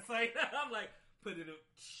 like, it's like I'm like, put it up,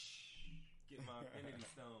 get my Infinity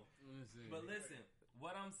Stone. But listen,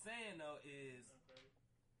 what I'm saying though is,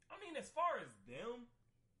 I mean, as far as them.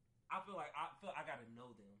 I feel I gotta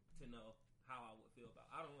know them to know how I would feel about.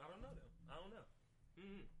 I don't know them. I don't know.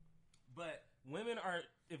 Mm-hmm. But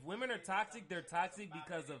if women are toxic, they're toxic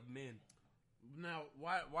because of men. Now,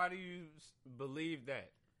 why do you believe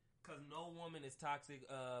that? Because no woman is toxic.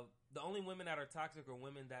 The only women that are toxic are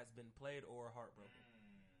women that's been played or heartbroken.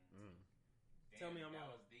 Tell me I'm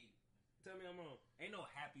wrong. Was deep. Tell me I'm wrong. Ain't no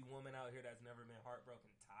happy woman out here that's never been heartbroken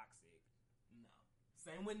toxic. No.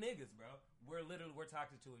 Same with niggas, bro. We're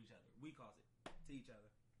toxic to each other. We cause it to each other.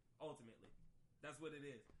 Ultimately. That's what it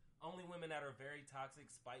is. Only women that are very toxic,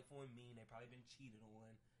 spiteful, and mean. They probably been cheated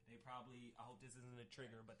on. They probably, I hope this isn't a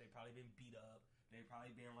trigger, but they probably been beat up. They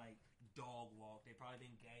probably been like dog walked. They probably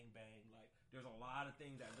been gang banged. Like there's a lot of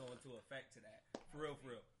things that go into effect to that. For real,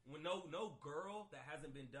 for real. When no girl that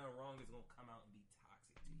hasn't been done wrong is gonna come out and be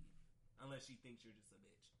toxic to you, unless she thinks you're just a bitch.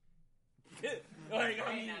 Like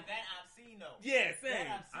I mean, now that I've seen though. yeah, same.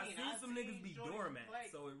 That I've seen some niggas be shorties doormats,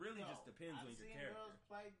 play- so it really Yo, just depends on I've your seen character. girls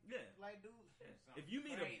play Yeah. dudes. Yeah. If you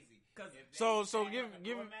meet a- crazy. 'cause- If they So act give like a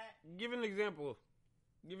give doormat, give an example.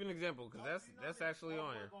 Give an example, because that's actually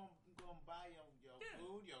on here. Gonna buy your Yeah.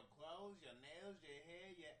 food, your clothes, your nails, your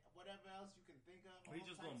hair, your whatever else you can think of. He all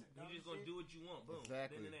just types gonna of dumb do shit, what you want. Boom.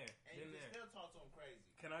 Exactly. Then and there. and you Then can there. still talk to him crazy.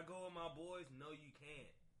 Can I go with my boys? No, you can't.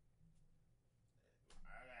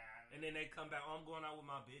 And then they come back. Oh, I'm going out with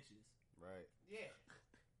my bitches. Right. Yeah,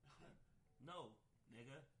 No,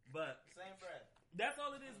 nigga. But same breath. that's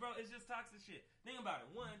all it is, bro. It's just toxic shit. Think about it.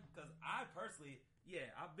 One, because I personally,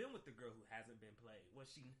 I've been with the girl who hasn't been played. Was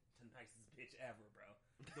she the nicest bitch ever, bro?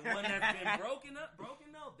 The one that's been broken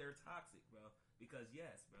up, they're toxic, bro. Because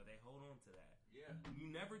yes, bro, they hold on to that. Yeah. You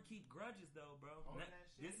never keep grudges, though, bro. Hold that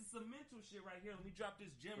shit. This is some mental shit right here. Let me drop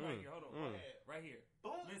this gem right here. Hold on. Go ahead. Right here.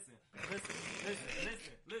 Boom. Listen.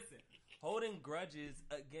 Holding grudges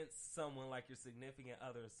against someone like your significant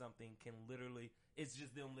other or something can literally, it's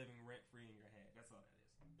just them living rent free in your head. That's all that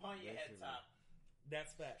is. Upon your head top,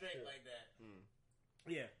 That's fact. straight like that.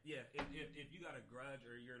 Yeah. If you got a grudge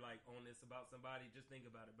or you're like on this about somebody, just think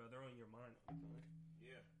about it, bro. They're on your mind all the time.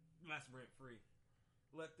 Yeah. That's rent free.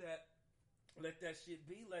 Let that shit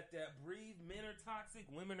be. Let that breathe. Men are toxic.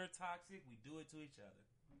 Women are toxic. We do it to each other.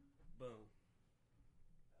 Boom.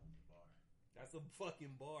 That's a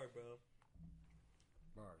fucking bar, bro.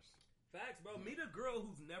 Bars. Facts, bro. Meet a girl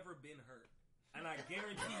who's never been hurt, and I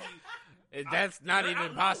guarantee you, That's not they're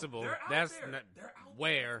even out- possible. they're out That's there. not They're out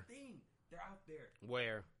where. there. They're out there.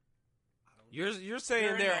 Where I don't you're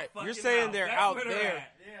saying in they're that fucking you're saying house. they're That's out where they're there.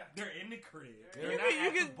 at. Yeah. They're in the crib. You They're You not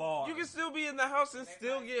at the can bar. you can still be in the house and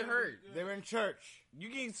still get hurt. They're in church. You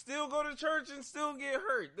can still go to church and still get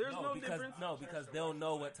hurt. There's no difference. because they'll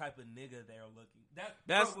know what type of nigga they're looking.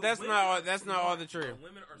 That's women not all. are That's not all smart, the true. bro.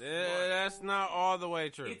 Women are smart. That's not all the way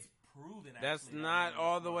true. It's proven. That's actually, not that women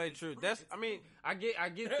all are the smart. way It's true. proven. That's. It's I mean, proven. I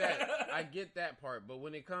get that. I get that part. But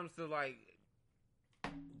when it comes to like,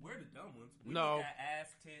 We're the dumb ones. We No. look at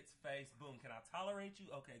ass, tits, face, boom. Can I tolerate you?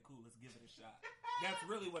 Okay, cool. Let's give it a shot. That's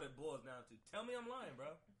really what it boils down to. Tell me I'm lying, bro.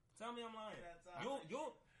 Tell me I'm lying.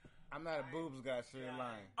 You'll. I'm not a boobs guy, so you're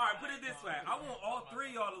lying. All right, put it this way. I want all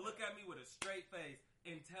three of y'all to look at me with a straight face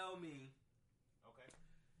and tell me Okay.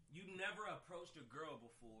 you never approached a girl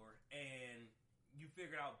before and you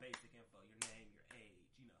figured out basic info, your name, your age,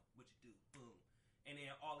 what you do, boom. And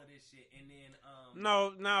then all all of this shit, and then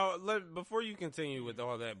No, now before you continue with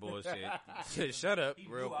all that bullshit, shut up he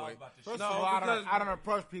real knew I was quick. about to First No, of all, because- I don't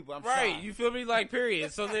approach people. I'm Right, shy. you feel me? Like,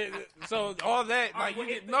 period. So all that, like, you well,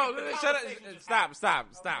 get if no. the Shut up! conversation just Stop!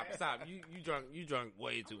 happened. Stop! You drunk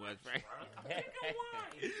way too much, Frank. Nigga,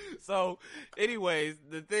 why? So, anyways,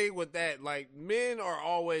 the thing with that, like, men are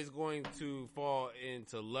always going to fall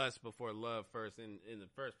into lust before love first in the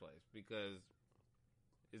first place because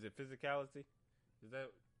is it physicality? Is that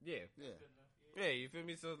yeah? Yeah. Yeah, you feel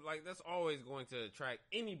me? So, like, that's always going to attract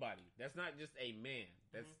anybody. That's not just a man.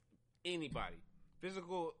 That's anybody.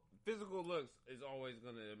 Physical looks is always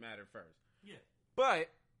going to matter first. Yeah. But,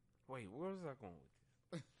 wait, where was I going with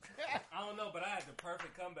this? I don't know, but I had the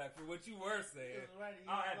perfect comeback for what you were saying.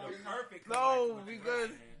 I had the perfect No, comeback for what you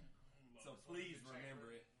because- were saying. So please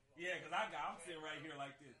remember it. Yeah, because I'm sitting right here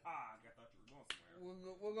like this. I thought you were going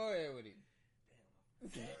somewhere. We'll go ahead with it.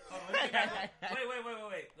 Hold on, let me get back on.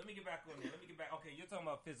 Wait. Let me get back on there. Okay, you're talking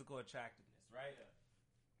about physical attractiveness, right? Let's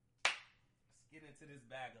get into this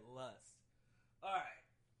bag of lust. All right.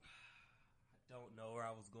 I don't know where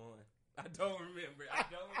I was going. I don't remember. I'm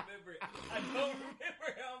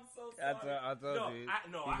so sorry. I told you.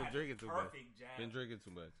 No, You've I been had drinking too much. perfect jab. Been drinking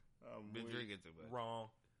too much. Been drinking too much. Wrong.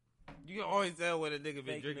 You can always tell when a nigga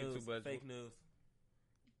been Fake drinking news. too much. Fake news.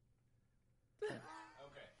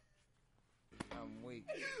 Okay. I'm weak.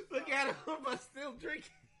 Look at him, I'm still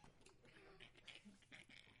drinking.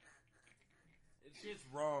 Shit's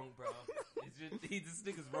wrong, bro. It's just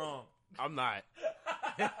this nigga's wrong. I'm not.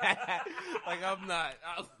 I'm not.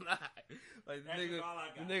 Like, the That's nigga, just all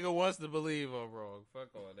I got. the nigga wants to believe I'm wrong. Fuck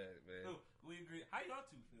all that, man. Ooh, we agree. How y'all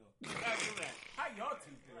two feel? How y'all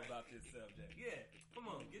two feel about this subject? Yeah, come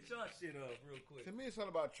on, get y'all shit up real quick. To me, it's all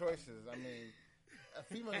about choices. I mean, a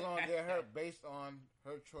female's gonna get hurt based on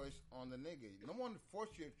her choice on the nigga. No one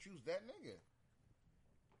forced you to choose that nigga.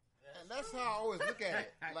 And that's how I always look at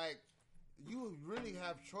it. Like, you really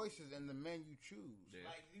have choices in the men you choose. Yeah.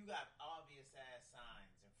 Like you got obvious ass signs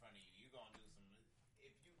in front of you. You gonna do some. If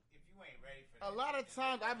you ain't ready for A that. lot of then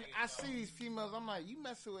times, that I nigga see don't- these females, I'm like, you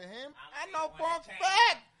messing with him? I I'm know the for one a that changed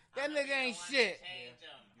fact that I'm nigga the ain't one that shit. changed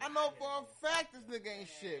him. I know for a fact this nigga ain't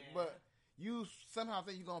shit, but you somehow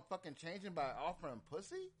think you gonna fucking change him by offering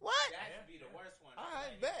pussy? What? That should be the worst one. All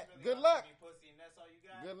right, Like, bet. you really Good luck. gonna give me pussy and that's all you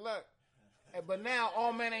got? Good luck. But now all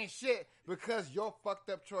men ain't shit because your fucked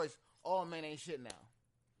up choice. All men ain't shit now.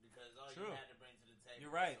 Because all True. you had to bring to the table You're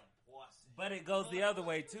right. was some pussy. But it goes the other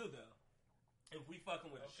way too, though. If we fucking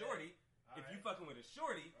with a shorty, you fucking with a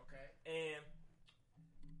shorty, Okay. and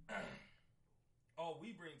all we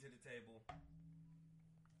bring to the table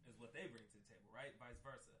is what they bring to the table, right? Vice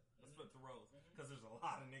versa. Let's flip the roles, because there's a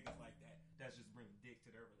lot of niggas like that that's just bringing dick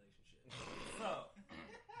to their relationship. So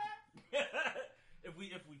if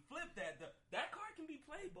we flip that, that card can be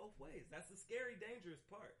played both ways. That's the scary, dangerous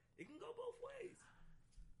part. It can go both ways.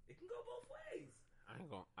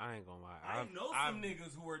 I ain't gonna lie. I know some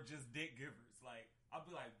niggas who are just dick givers. Like, I'll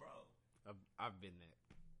be like, bro. I've been that.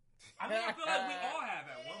 I mean, I feel like we all have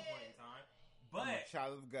at one point in time. I'm a But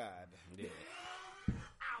child of God. Yeah.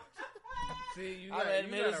 See, you I gotta,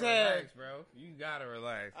 admit you his gotta head. relax, bro. You gotta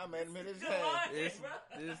relax. I'm admit his you're head. lying, This, bro.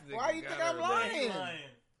 this nigga Why you think gotta I'm relax. lying? Lying.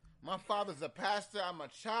 My father's a pastor. I'm a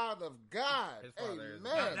child of God. His father is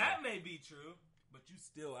Now, Amen. that may be true, but you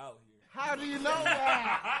still out here. How do you know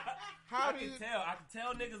that? How I do can you? tell. I can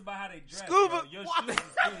tell niggas by how they dress. Scuba- Bro. Your what? shoes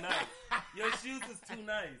is too nice. Your shoes is too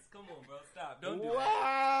nice. Come on, bro. Stop. Don't do that.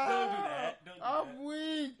 Wow. Don't do that. Don't do I'm that.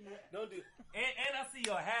 weak. Don't do. And I see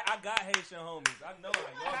your hat. I got Haitian homies. I know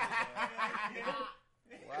how y'all do that.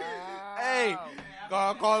 Wow. Hey,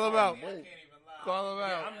 Man, call him out. I can't even lie. Call him Yeah,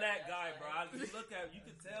 out. I'm that guy, bro. You look at, you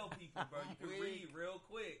can tell people, bro. You can read real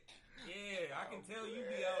quick. Yeah, I can tell you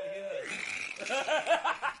be out here.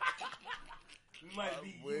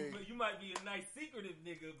 You might be a nice secretive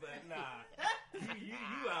nigga, but nah, you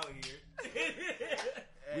out here.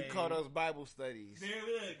 We call those Bible studies. There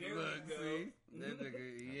we Look, go. see? That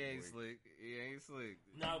nigga, he ain't slick. He ain't slick.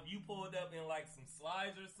 Now, if you pulled up in like some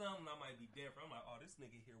slides or something, I might be different. I'm like, oh, this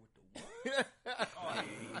nigga here with the what? Oh, yeah,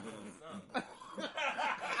 he doing something.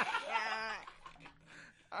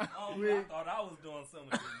 Oh, I thought I was doing something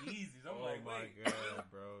with the Yeezys. I'm Oh like, my wait. god,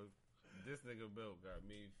 bro. This nigga Bill got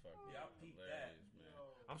me fucking Yeah, I peeped that. hilarious,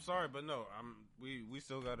 man. I'm sorry, but no, we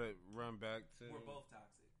still gotta run back to. We're both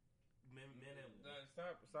toxic. Men and No,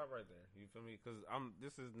 women. stop right there. You feel me? Because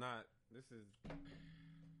this is.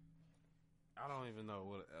 I don't even know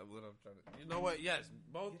what I'm trying to. You know what? Yes,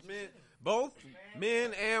 both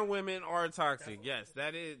men and women are toxic. Yes,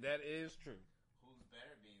 that is true. Who's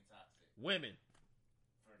better being toxic? Women,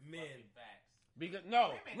 For Men. fucking facts. Because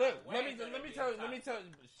no, Women look, are let way me better tell you. than Let me tell you.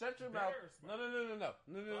 Shut your mouth. Better No.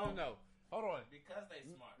 Well, No. Hold on. Because they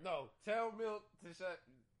smart. No, tell Milk to shut.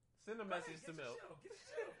 Send a message to Milk. Get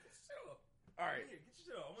your shit off. All right. Get your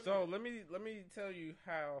shit off. So let me tell you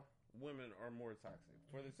how women are more toxic.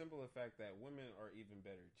 For the simple fact that women are even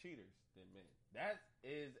better cheaters than men. That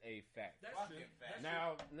is a fact. That's Fucking true. fact.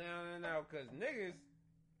 Now, because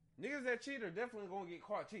niggas that cheat are definitely gonna get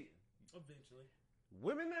caught cheating. Eventually.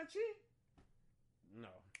 Women that cheat, no,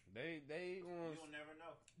 they gonna. You'll never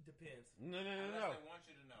know. Depends. No. Unless they want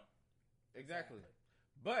you to know. Exactly.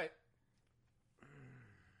 But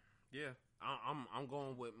yeah, I'm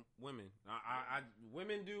going with women. I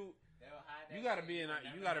women do. They'll hide that You gotta shit, be in.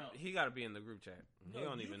 you'll You never gotta. know. He gotta be in the group chat. He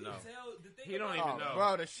don't you even can know. Tell, the thing He don't about even it- know.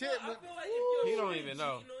 Bro, the shit. No, I feel like if your He don't shorty even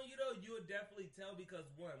know. cheating on you would definitely tell because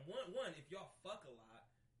one, if y'all fuck a lot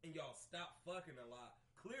and y'all stop fucking a lot,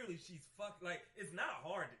 clearly she's fucking. Like it's not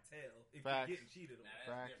hard to tell if Facts. you're getting cheated on. Nah, that's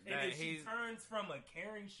Facts. different. And That if she he's- turns from a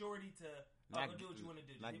caring shorty to Not- go do what you want to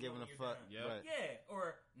do, just not hit me giving when a you're fuck. done. Yep. Right. Yeah,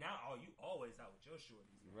 or now you always out with your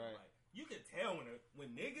shorties. Right. Like you can tell when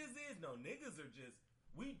niggas is niggas are just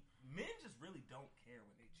men just really don't care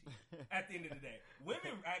when they cheat. At the end of the day,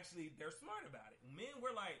 women actually they're smart about it. Men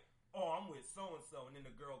were like, oh, I'm with so and then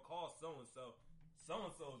the girl calls so and so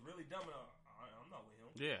is really dumb, and I'm not with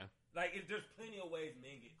him. Yeah. Like there's plenty of ways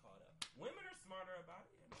men get caught up. Women are smarter about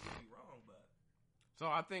it. I could be wrong, but So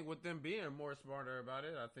I think with them being more smarter about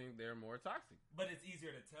it, I think they're more toxic. it's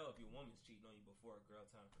easier to tell if your woman's cheating on you before a girl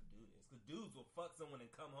telling her dude is. Because dudes will fuck someone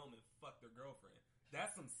and come home and fuck their girlfriend.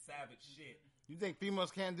 That's some savage shit. You think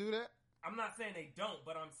females can't do that? I'm not saying they don't,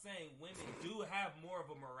 but I'm saying women do have more of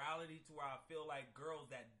a morality to where I feel like girls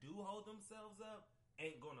that do hold themselves up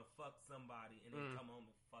ain't gonna fuck somebody and then come home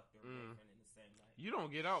and fuck their girlfriend in the same night. You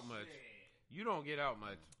don't get out much. You don't get out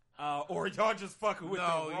much. Or y'all just fucking with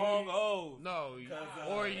No, the wrong you- hoes. No,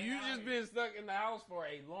 or you just been stuck in the house for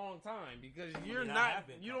a long time because you're not.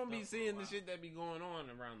 You don't be seeing the shit that be going on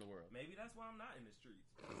around the world. Maybe that's why I'm not in the streets.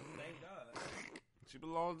 Thank God. She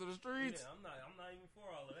belongs to the streets. Yeah, I'm not even for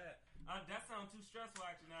all of that. That sounds too stressful.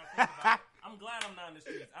 Actually, now I think about it. I'm glad I'm not in the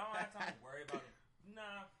streets. I don't have time to worry about it.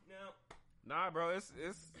 Nah, bro. It's.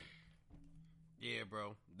 Yeah,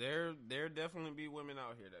 bro. There definitely be women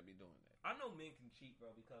out here that be doing that. I know men can cheat,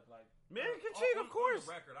 bro, because like Men can cheat, of course.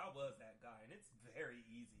 On the record, I was that guy, and it's very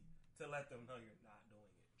easy to let them know you're not doing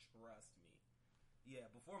it. Trust me. Yeah,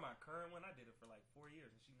 before my current one, I did it for like 4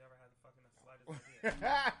 years, and she never had the fucking slightest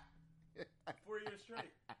idea. 4 years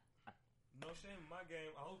straight. No shame in my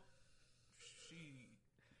game. I hope she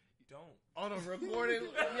don't. On a recorded,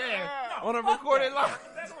 No, on a fuck recorded that. line.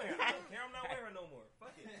 That's weird. I don't care. I'm not wearing no more.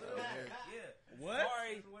 Fuck it. Yeah. What?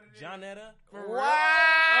 Sorry, Johnetta.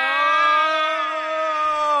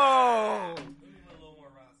 Wow! Let me put a little more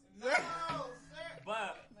Rossi. No, sir.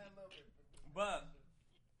 But Not a little bit. But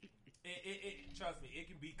it trust me, it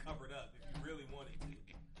can be covered up if you really wanted to.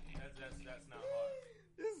 That's not hard.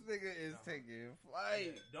 This nigga is taking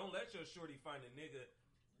flight. Don't let your shorty find a nigga.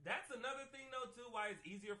 That's another thing though too. Why it's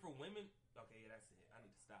easier for women. Okay, yeah, that's it. I need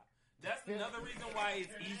to stop. That's another reason why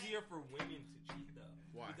it's easier for women to cheat though.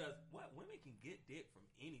 Why? Because women can get dick from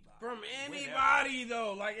anybody. From Whenever. anybody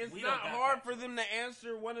though, like it's We not don't got hard that. for them to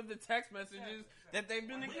answer one of the text messages that they've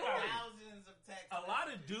been We ignoring. thousands of texts. A lot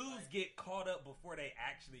of dudes get caught up before they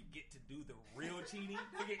actually get to do the real cheating.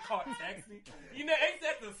 They get caught texting. You know, ain't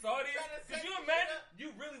that the saltiest? Cause you imagine, you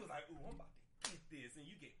really was like, ooh, I'm about to get this, and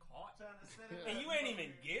you get caught. Trying to set it And up. you ain't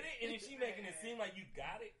even get it, and then she making it seem like you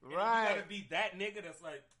got it. And Right. You gotta be that nigga that's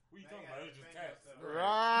like, what you talking about? It was just text.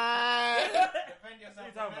 Right. Defend yourself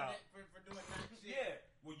What you talking about? for doing that shit. Yeah.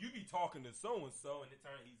 Well, you be talking to so and so, and it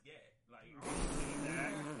turns he's gay. Like, I don't believe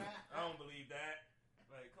that. I don't believe that.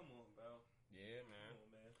 Like, come on, bro. Yeah, Come man.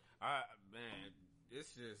 on, man. Man,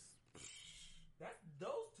 it's just. That's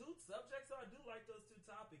those two subjects. I do like those two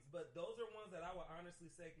topics, but those are ones that I would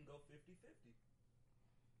honestly say can go 50-50.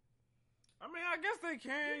 I mean, I guess they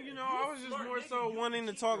can. Yeah, You know, you I a was just smart more nigga, so you wanting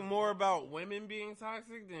to can talk cheat more yourself. about women being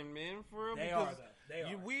toxic than men for real. They because are, though. They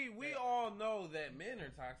are. We They all know that men are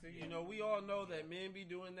toxic. Yeah. You know, we all know that men be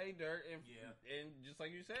doing they dirt, and Yeah. and just like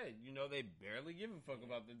you said, you know, they barely give a fuck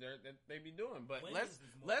about the dirt that they be doing. But Women's is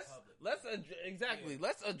more public. exactly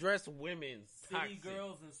let's address women's City toxic.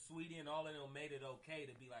 girls and Sweetie and all of them made it okay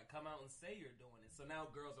to be like, come out and say you're doing it. So now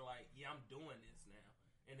girls are like, yeah, I'm doing this now,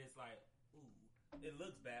 and it's like, ooh. It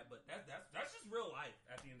looks bad, but that's just real life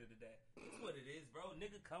at the end of the day. That's what it is, bro.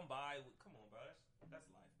 Nigga come by with, come on, bro. That's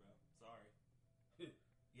life, bro. Sorry.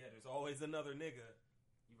 Yeah, there's always another nigga.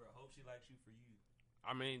 You bro, hope she likes you for you.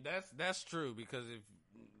 I mean, that's true because if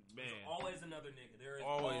man, There's always another nigga. There is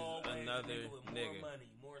Always always another a nigga with nigga. more money,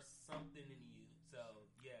 more something than you. So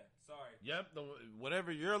yeah, sorry. Yep,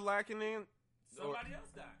 whatever you're lacking in, Somebody else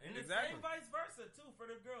got it. And it's Exactly. same vice versa too for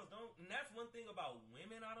the girls. And that's one thing about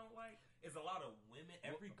women I don't like is a lot of women.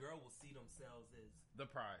 Every girl will see themselves as the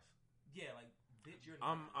prize. like bitch. You're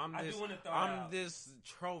not. I'm I this. do want to throw I'm out. this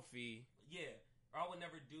trophy. Yeah, or I would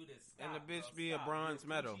never do this. Stop, And the bitch bro, be a stop. bronze Your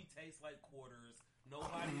medal. coochie tastes like quarters.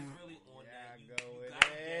 Nobody is really on that. You going got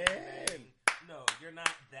in. No, you're not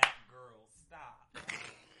that girl. Stop.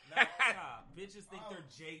 No, stop. Bitches think they're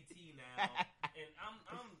JT now, and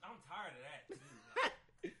I'm tired of that too.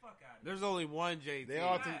 Like, fuck out of here. There's only one JT. They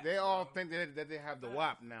all Facts, think that they have the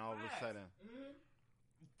WAP now all of a sudden. Mhm.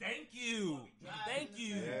 Thank you. Thank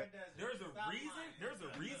you. Yeah. There's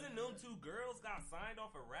a reason them two girls got signed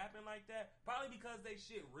off of rapping like that. Probably because they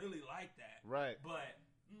shit really like that. Right. But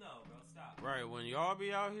no, bro, stop. Right, when y'all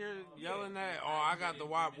be out here yelling that, oh, I got the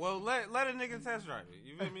WAP. Well, let a nigga test drive it.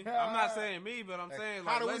 You feel me? I'm not saying me, but I'm saying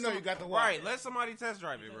How like, do we let know some- you got the WAP? Right, let somebody test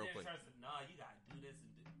drive it Because real they're quick. trying to say, nah, you gotta do this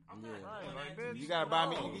and do. I'm Yeah. not Right, doing like, that. bitch, You gotta buy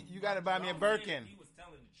me. No. You gotta buy me a Birkin. He was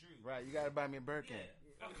telling the truth. Right. You gotta buy me a Birkin.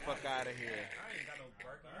 Yeah. Fuck out of here. I ain't got no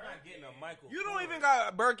Birkin. You're not getting a Michael. You don't Kors. even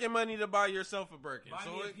got Birkin money to buy yourself a Birkin. Buy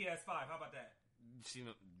So me a it, PS5. How about that? she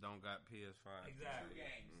don't got PS5. Exactly. 2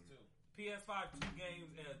 games too. PS5, 2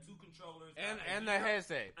 games, and 2 controllers. And the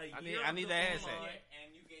headset. a I year need of that the headset. online.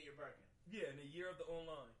 And you get your Birkin. Yeah, in a year of the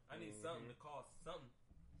online. I need something to cost something.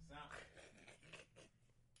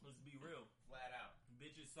 Let's be real. Flat out.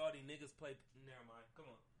 Bitches, Saudi niggas play. Never mind. Come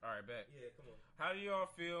on. All right, bet. Yeah, come on. How do y'all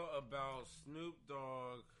feel about Snoop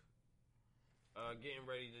Dogg getting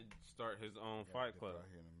ready to start his own Fight Club? Out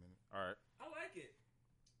here in a minute. All right. I like it.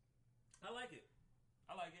 I like it.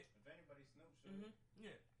 I like it. If anybody Snoop should. Mm-hmm.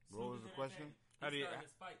 Yeah. What was Snoop is the question? entertaining. How do He you- started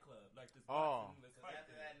his Fight Club, like this Oh. boxing, this Because fight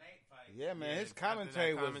after club. that Nate fight, Yeah, man. Yeah, His after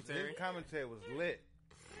commentary that commentary. was lit.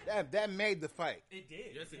 That made the fight. It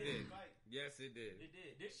did. Yes, it did. fight. Yes, it did. It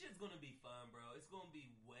did. This shit's gonna be fun, bro. It's gonna be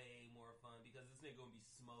way more fun because this nigga gonna be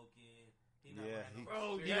smoking. He not Yeah, gonna have he- no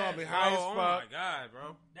Bro, He yes, gonna be bro. high as Oh fuck. my god,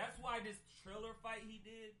 bro. That's why this Triller fight he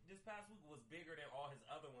did this past week was bigger than all his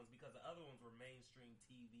other ones because the other ones were mainstream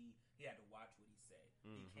TV. He had to watch what he said.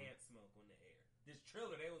 He can't smoke on the air. This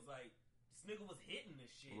Triller, they was like, this nigga was hitting this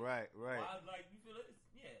shit. Right. Why, like, you feel it?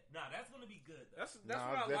 Yeah. Nah, that's gonna be good. Though. That's Nah,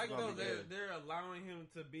 what I that's like gonna though. be good. They're allowing him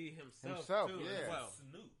to be himself too, Yeah. as well.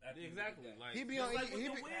 Snoop. at the end of Exactly. the day. Like He be Just on. like with He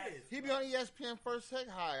the be, Wiz, he be bro. on ESPN First Take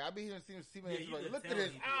High. I be hearing Stephen Yeah, you like, could look at tell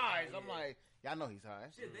his he be eyes. high, I'm yeah. like, y'all know he's high.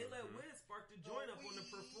 Shit, they let Wiz spark the joint up on the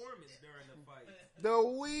performance during the fight. The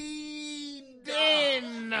weed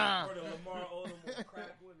den. Or the Lamar Odom was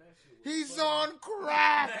crack one. That shit was He's funny. on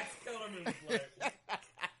crack. Max Kellerman was like,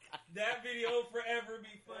 that video will forever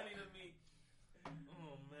be funny to me.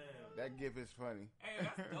 Oh man. That gif is funny. Hey,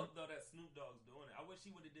 that's dope though that Snoop Dogg's doing it. I wish he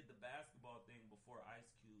would have did the basketball thing before Ice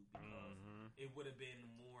Cube because it would have been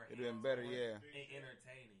more. It'd been better, hands-on yeah. and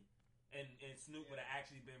entertaining. And Snoop would have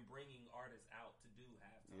actually been bringing artists out to do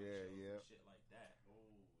halftime Yeah, shows yeah. and shit like that.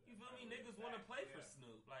 You feel me? Niggas want to play for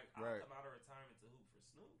Snoop. Like I'll Right. come out of retirement to hoop for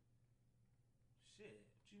Snoop. Shit,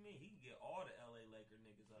 what you mean? He can get all the LA Laker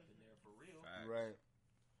niggas up in there for real. Facts. Right.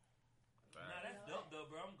 Nah, that's dope though,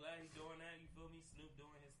 bro. I'm glad he's doing that. You feel me? Snoop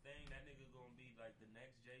doing his thing. That nigga gonna be like the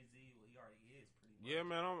next Jay-Z. Well, he already is pretty much. Yeah,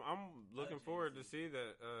 man, I'm looking forward to see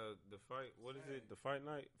that the fight. What is it? The fight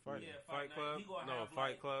night? Fight Fight Night. Club? He gonna No, have,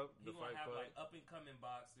 Fight like- Club. He The gonna Fight have Club. like up and coming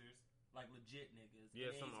boxers, like legit niggas.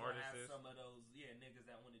 Yeah, And then some he's gonna have artists. some of those, niggas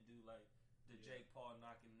that want to do like the Jake Paul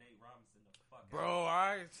knocking Nate Robinson the fuck out. Bro,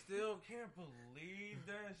 I still can't believe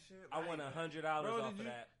that shit. I won $100 Bro, off did of you,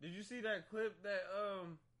 that. Did you see that clip that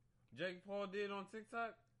Jake Paul did on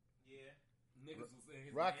TikTok? Yeah. Niggas was in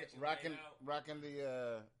his Rocking mansion laying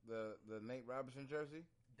out. the Nate Robinson jersey.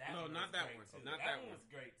 No, one not was that great, one. too. Not that that one one. was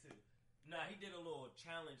great too. Nah, he did a little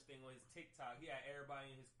challenge thing on his TikTok. He had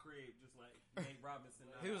everybody in his crib just like Nate Robinson.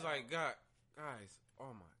 He was like, guys,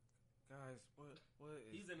 oh my, guys, what is?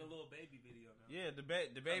 He's in a little baby video now. Yeah, the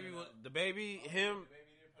baby, Coming was up. the baby, him, The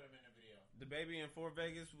baby did put him in the video. the baby in Fort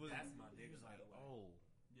Vegas was. That's my He nigga, was by like, the way. oh,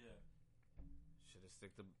 Yeah. should have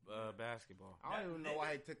stick to basketball. I don't even know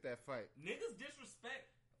why he took that fight. Niggas disrespect.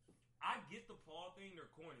 I get the Paul thing; they're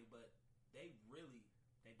corny, but they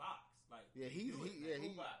box. Like Yeah, they do it.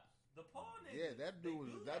 Who bops? The Paul nigga. Yeah, that dude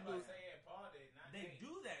was that I'm about dude. to say, yeah, Paul did. Not They Nate.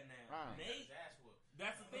 do that now. Right. Nate. His ass whooped.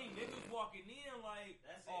 That's the thing. Niggas walking in like,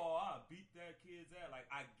 That's it. oh, I beat that kid's ass. Like,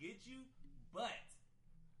 I get you, but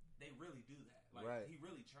they really do that. Like, Right. he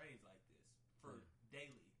really trains like this for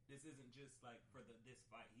daily. This isn't just like for this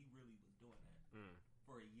fight. He really was doing that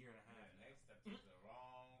for a year and a half. Yeah, now. Nate stepped to the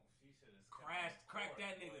wrong. She should have Cracked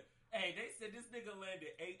that nigga. Hey, they said this nigga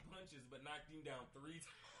landed 8 punches but knocked him down 3 times.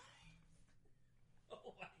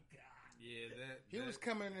 Oh my god. Yeah, that He was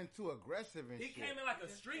coming in too aggressive and He shit. came in like a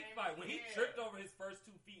street fight. When he tripped over his first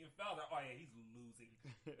 2 feet and fell, oh yeah, he's losing.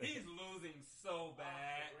 He's losing so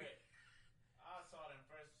bad. I saw them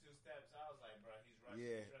first 2 steps. I was like, bro, he's rushing.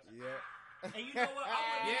 Yeah, He's rushing. yeah. And you know what?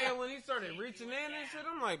 Yeah, when he started reaching in and shit,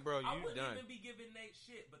 I'm like, bro, I you wouldn't done. even be giving Nate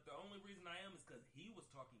shit, but the only reason I am is because he was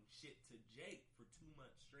talking shit to Jake for 2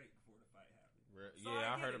 months straight before the fight happened. So Yeah,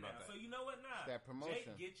 I get heard it about now. that. So you know what? Nah, That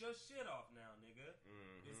promotion. Jake, get your shit off now, nigga.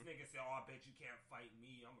 Mhm. This nigga said, "Oh, I bet you can't fight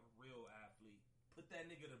me. I'm a real athlete." Put that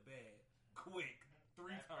nigga to bed, quick,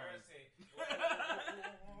 3 At times. first,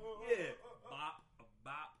 Yeah, bop, a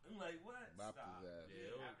bop. I'm like, what? Bopped Stop. his ass. Yeah,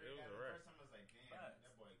 it was After a the wreck. first time, I was like, damn, Facts.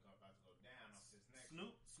 that boy about to go down off this next.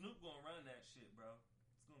 Snoop gonna run that shit, bro.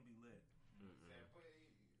 It's gonna be lit. Said, "Put-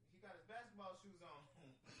 he got his basketball shoes on.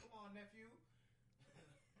 Come on, nephew.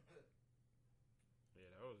 Yeah,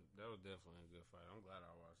 that was definitely a good fight. I'm glad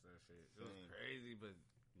I watched that shit. It was Same. crazy, but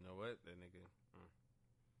you know what? That nigga,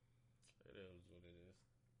 it is what it is.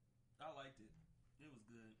 I liked it. It was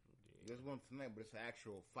good. There's one tonight, but it's an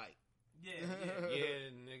actual fight. Yeah, yeah.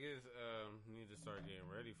 Yeah, niggas need to start getting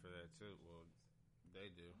ready for that too. Well, they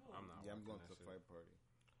do. I'm not. Yeah, I'm going watching to a that fight party.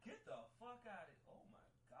 Get the fuck out of it. Oh my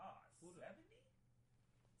god. 70?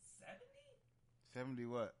 70? 70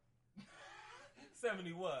 what?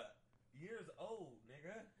 70 what? Years old,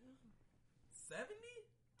 nigga. 70?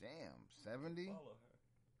 Damn, 70? Follow her.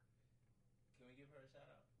 Can we give her a shout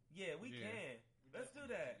out? Yeah, we Yeah. can. Let's do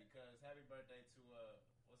that. Because happy birthday to,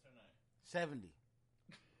 what's her name? 70.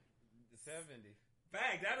 70.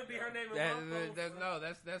 Fact, that'll be her name in my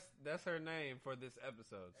phone. That's her name for this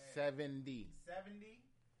episode. 70. 70.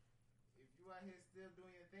 If you out here still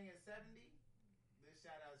doing your thing at 70, this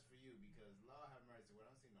shout out is for you because Lord have mercy, what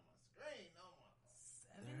I'm seeing on my screen, oh my.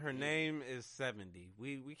 70? Her name is 70.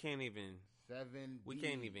 We can't even 70.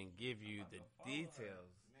 give you the I'm about to follow her.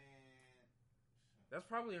 details. Man. That's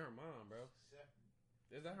probably her mom, bro. Chef,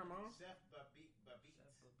 Is that her mom? Chef Babit.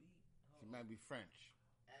 She might be French.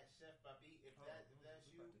 At Chef Babit. If Oh, that's we you, about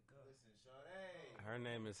to go. listen, Shorty. Her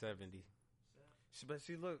name is 70. But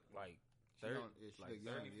she looked like She 30, don't- yeah, she like look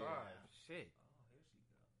young, 35. yeah. Shit. Oh, here she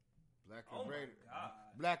go. Black Oh and my bread. god.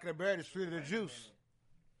 Black and the bread is sweeter than Wait a juice. minute.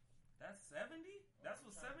 That's 70? That's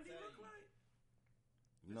what I'm trying to 70 tell look you. like?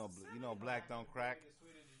 You know, black don't crack. The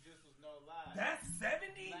sweeter the juice was no lie. That's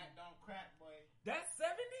 70? Black don't crack, boy. That's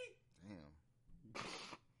 70? Damn.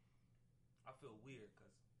 I feel weird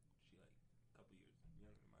because she like a couple years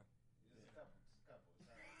younger than mine. Just a couple.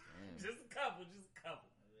 Sorry. Damn. Just a couple.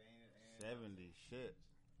 70. Shit.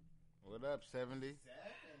 What up, 70?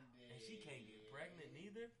 70. And she can't get pregnant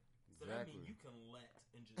neither. So that Exactly. means you can let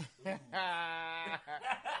and just ooh.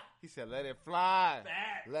 He said, let it fly.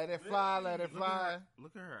 Facts. Let it fly, let it Look at fly. her,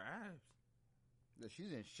 look at her abs. Yeah,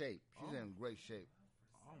 she's in shape. She's in great shape.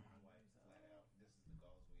 Oh Flat out. This is the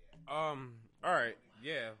goals we have. All right.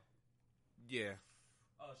 Yeah. Yeah.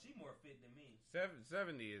 Oh, she more fit than me. 70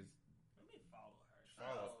 is. Let me follow her. She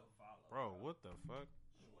Follow. has to follow. Bro, what the fuck?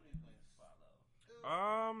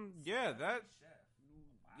 Follow. Yeah, that. Chef.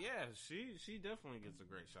 Wow. Yeah, she definitely gets a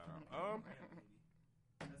great shout out. Grandbaby.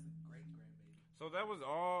 That's a great grandbaby. So that was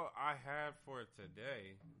all I had for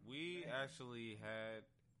today. We actually had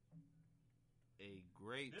a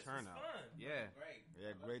great This turnout. was fun. Yeah, Great.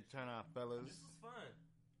 Yeah, great turnout, fellas. This was fun.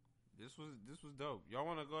 this was dope. Y'all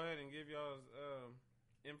want to go ahead and give y'all's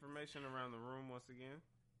information around the room once again?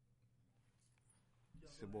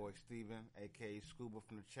 It's your boy Steven, a.k.a. Scuba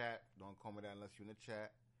from the chat. Don't call me that unless you're in the chat.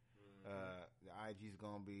 The IG's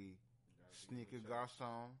going to be Sneaker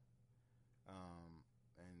Garcon.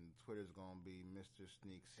 And Twitter's going to be Mr.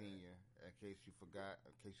 Sneak Senior. In case you forgot,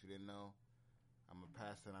 in case you didn't know, I'm a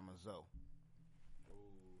pastor and I'm a Zoe.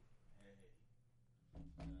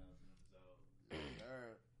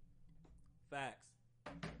 Facts.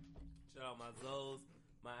 Shout out my Zoes,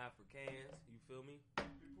 my Africans. You feel me?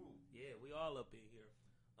 Yeah, we all up in here.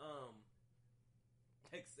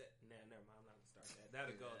 Except, never mind. I'm not gonna start that.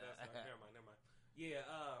 That'll go. Never mind.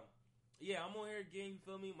 Yeah. I'm on here again. You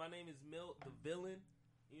feel me? My name is Milt, the villain.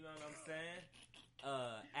 You know what I'm saying?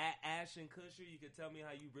 At Ashton Kusher, you can tell me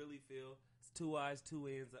how you really feel. It's 2 eyes,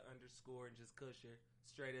 2 ends, an underscore, and just Kusher,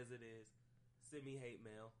 straight as it is. Send me hate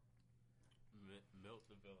mail. Milt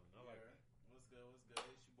the villain. I like that. What's good? It's your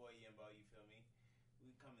boy Yimbo, you feel me?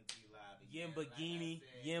 We coming to you live again. Yimbaghini, Like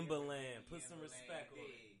I said, Yimbaland. Put some Yimbaland, respect on it.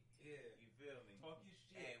 dig. Yeah. You feel me? Talk your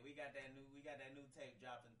shit. Hey, we got that new tape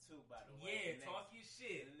dropping too, by the way. Yeah, The talk next- your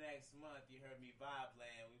shit. The next month, you heard me vibe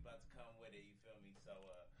land. We about to come with it, you feel me? So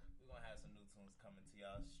we're gonna have some new tunes coming to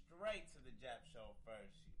y'all straight to the Jap show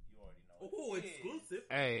first. You already know Oh, exclusive.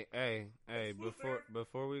 Hey, Exclusive.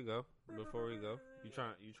 before we go, you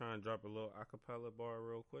trying to drop a little acapella bar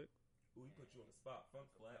real quick? Ooh, he put you on the spot. Funk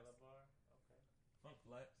flex. Okay. Funk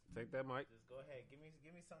flex. Take that mic. Just go ahead. Give me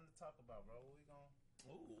something to talk about, bro. What we going?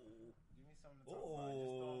 Ooh. Give me something to talk about.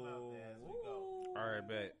 Just throw them out there as we go. All right,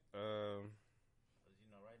 bet. 'Cause, you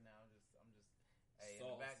know, right now I'm just. Hey, in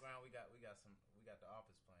the Sauce. background we got The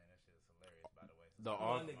Office playing. That shit is hilarious, by the way. So The some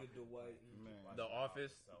Office- My nigga Dwight. Man. watch The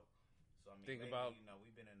Office. So I mean, Think lately, about- you know,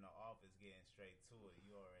 we've been in the office getting straight to it.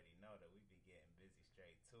 You already know that we be getting busy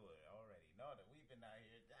straight to it. I already know that we've been out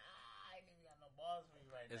here. I ain't even got no balls for you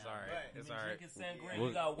right It's now. all right. But It's You all right. drinking sangria, We'll-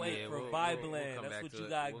 you gotta wait yeah, for we'll Vibeland. come That's back what to you it.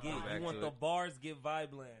 gotta We'll get. come back You want to the it. bars, get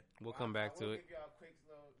Vibeland. We'll come back to I will it. give y'all a quick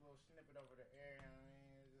little snippet over the air. You know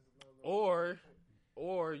what I mean? Just a little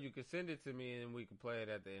Or you can send it to me and we can play it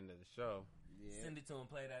at the end of the show. Yeah. Send it to him,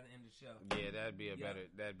 play it at the end of the show. Yeah, that'd be a Yeah. better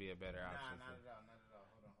Nah, option. not for- at all.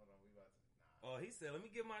 Hold on. We about to. Oh, he said, let me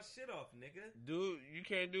get my shit off, nigga. Dude, you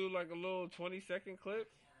can't do like a little 20-second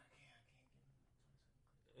clip?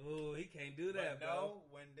 Oh, he can't do that, But bro. no,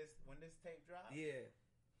 when this tape drops, Yeah.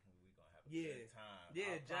 we gonna have a Yeah. good time. Yeah,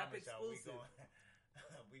 I Jap promise y'all, exclusive.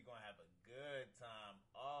 we gonna have a good time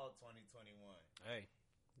all 2021. Hey,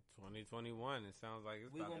 2021. It sounds like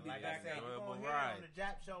it's We about gonna to be be Like back I an said, out. we're enjoyable gonna hit it ride. on the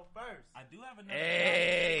Jap show first. I do have another.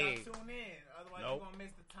 Hey! Y'all tune in, otherwise Nope. you're gonna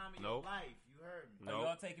miss the time of Nope. your life. You heard me. Are Nope.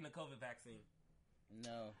 y'all taking the COVID vaccine?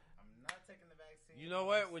 No. I'm not taking the vaccine. You know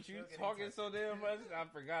what? I'm With you still getting talking so tested. damn much, I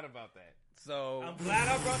forgot about that. So I'm glad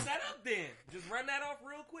I brought that up then. Just run that off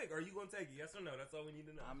real quick. Are you going to take it? Yes or no? That's all we need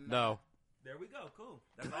to know. I'm not. no. There we go. Cool.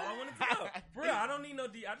 That's all I wanted to know. For real, I don't need no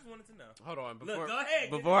D. I just wanted to know. Hold on. Look, Before, go ahead.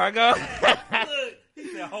 before I go, Look, he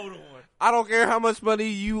said, hold on. I don't care how much money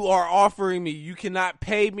you are offering me. You cannot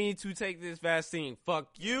pay me to take this vaccine. Fuck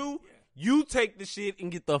you. Yeah. You take the shit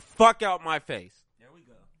and get the fuck out my face. There we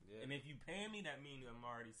go. Yeah. And if you pay me, that means I'm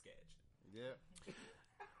already sketched. Yeah.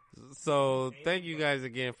 So thank you guys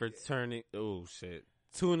again for tuning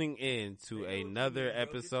in to Hey, go another to me, bro. Get your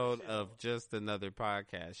episode shit of off. Just Another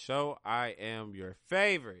Podcast Show. I am your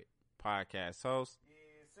favorite podcast host.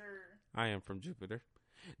 Yes, sir. I am from Jupiter.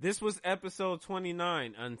 This was episode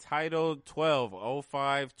 29, Untitled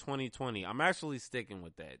 12/05/2020. I'm actually sticking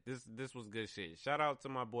with that. This was good shit. Shout out to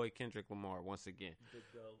my boy Kendrick Lamar once again. Big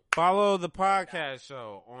dope. Follow the podcast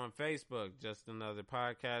show on Facebook, Just Another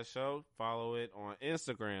Podcast Show. Follow it on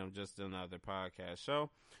Instagram, Just Another Podcast Show.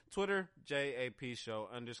 Twitter, JAP Show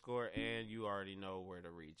 _, and you already know where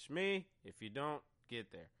to reach me. If you don't,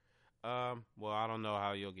 get there. Well, I don't know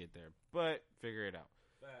how you'll get there, but figure it out.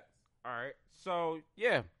 Facts. All right. So,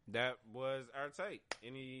 yeah, that was our take.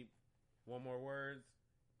 One more words?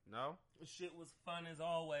 No? Shit was fun as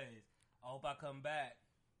always. I hope I come back.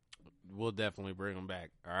 We'll definitely bring them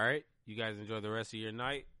back. All right. You guys enjoy the rest of your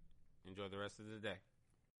night. Enjoy the rest of the day.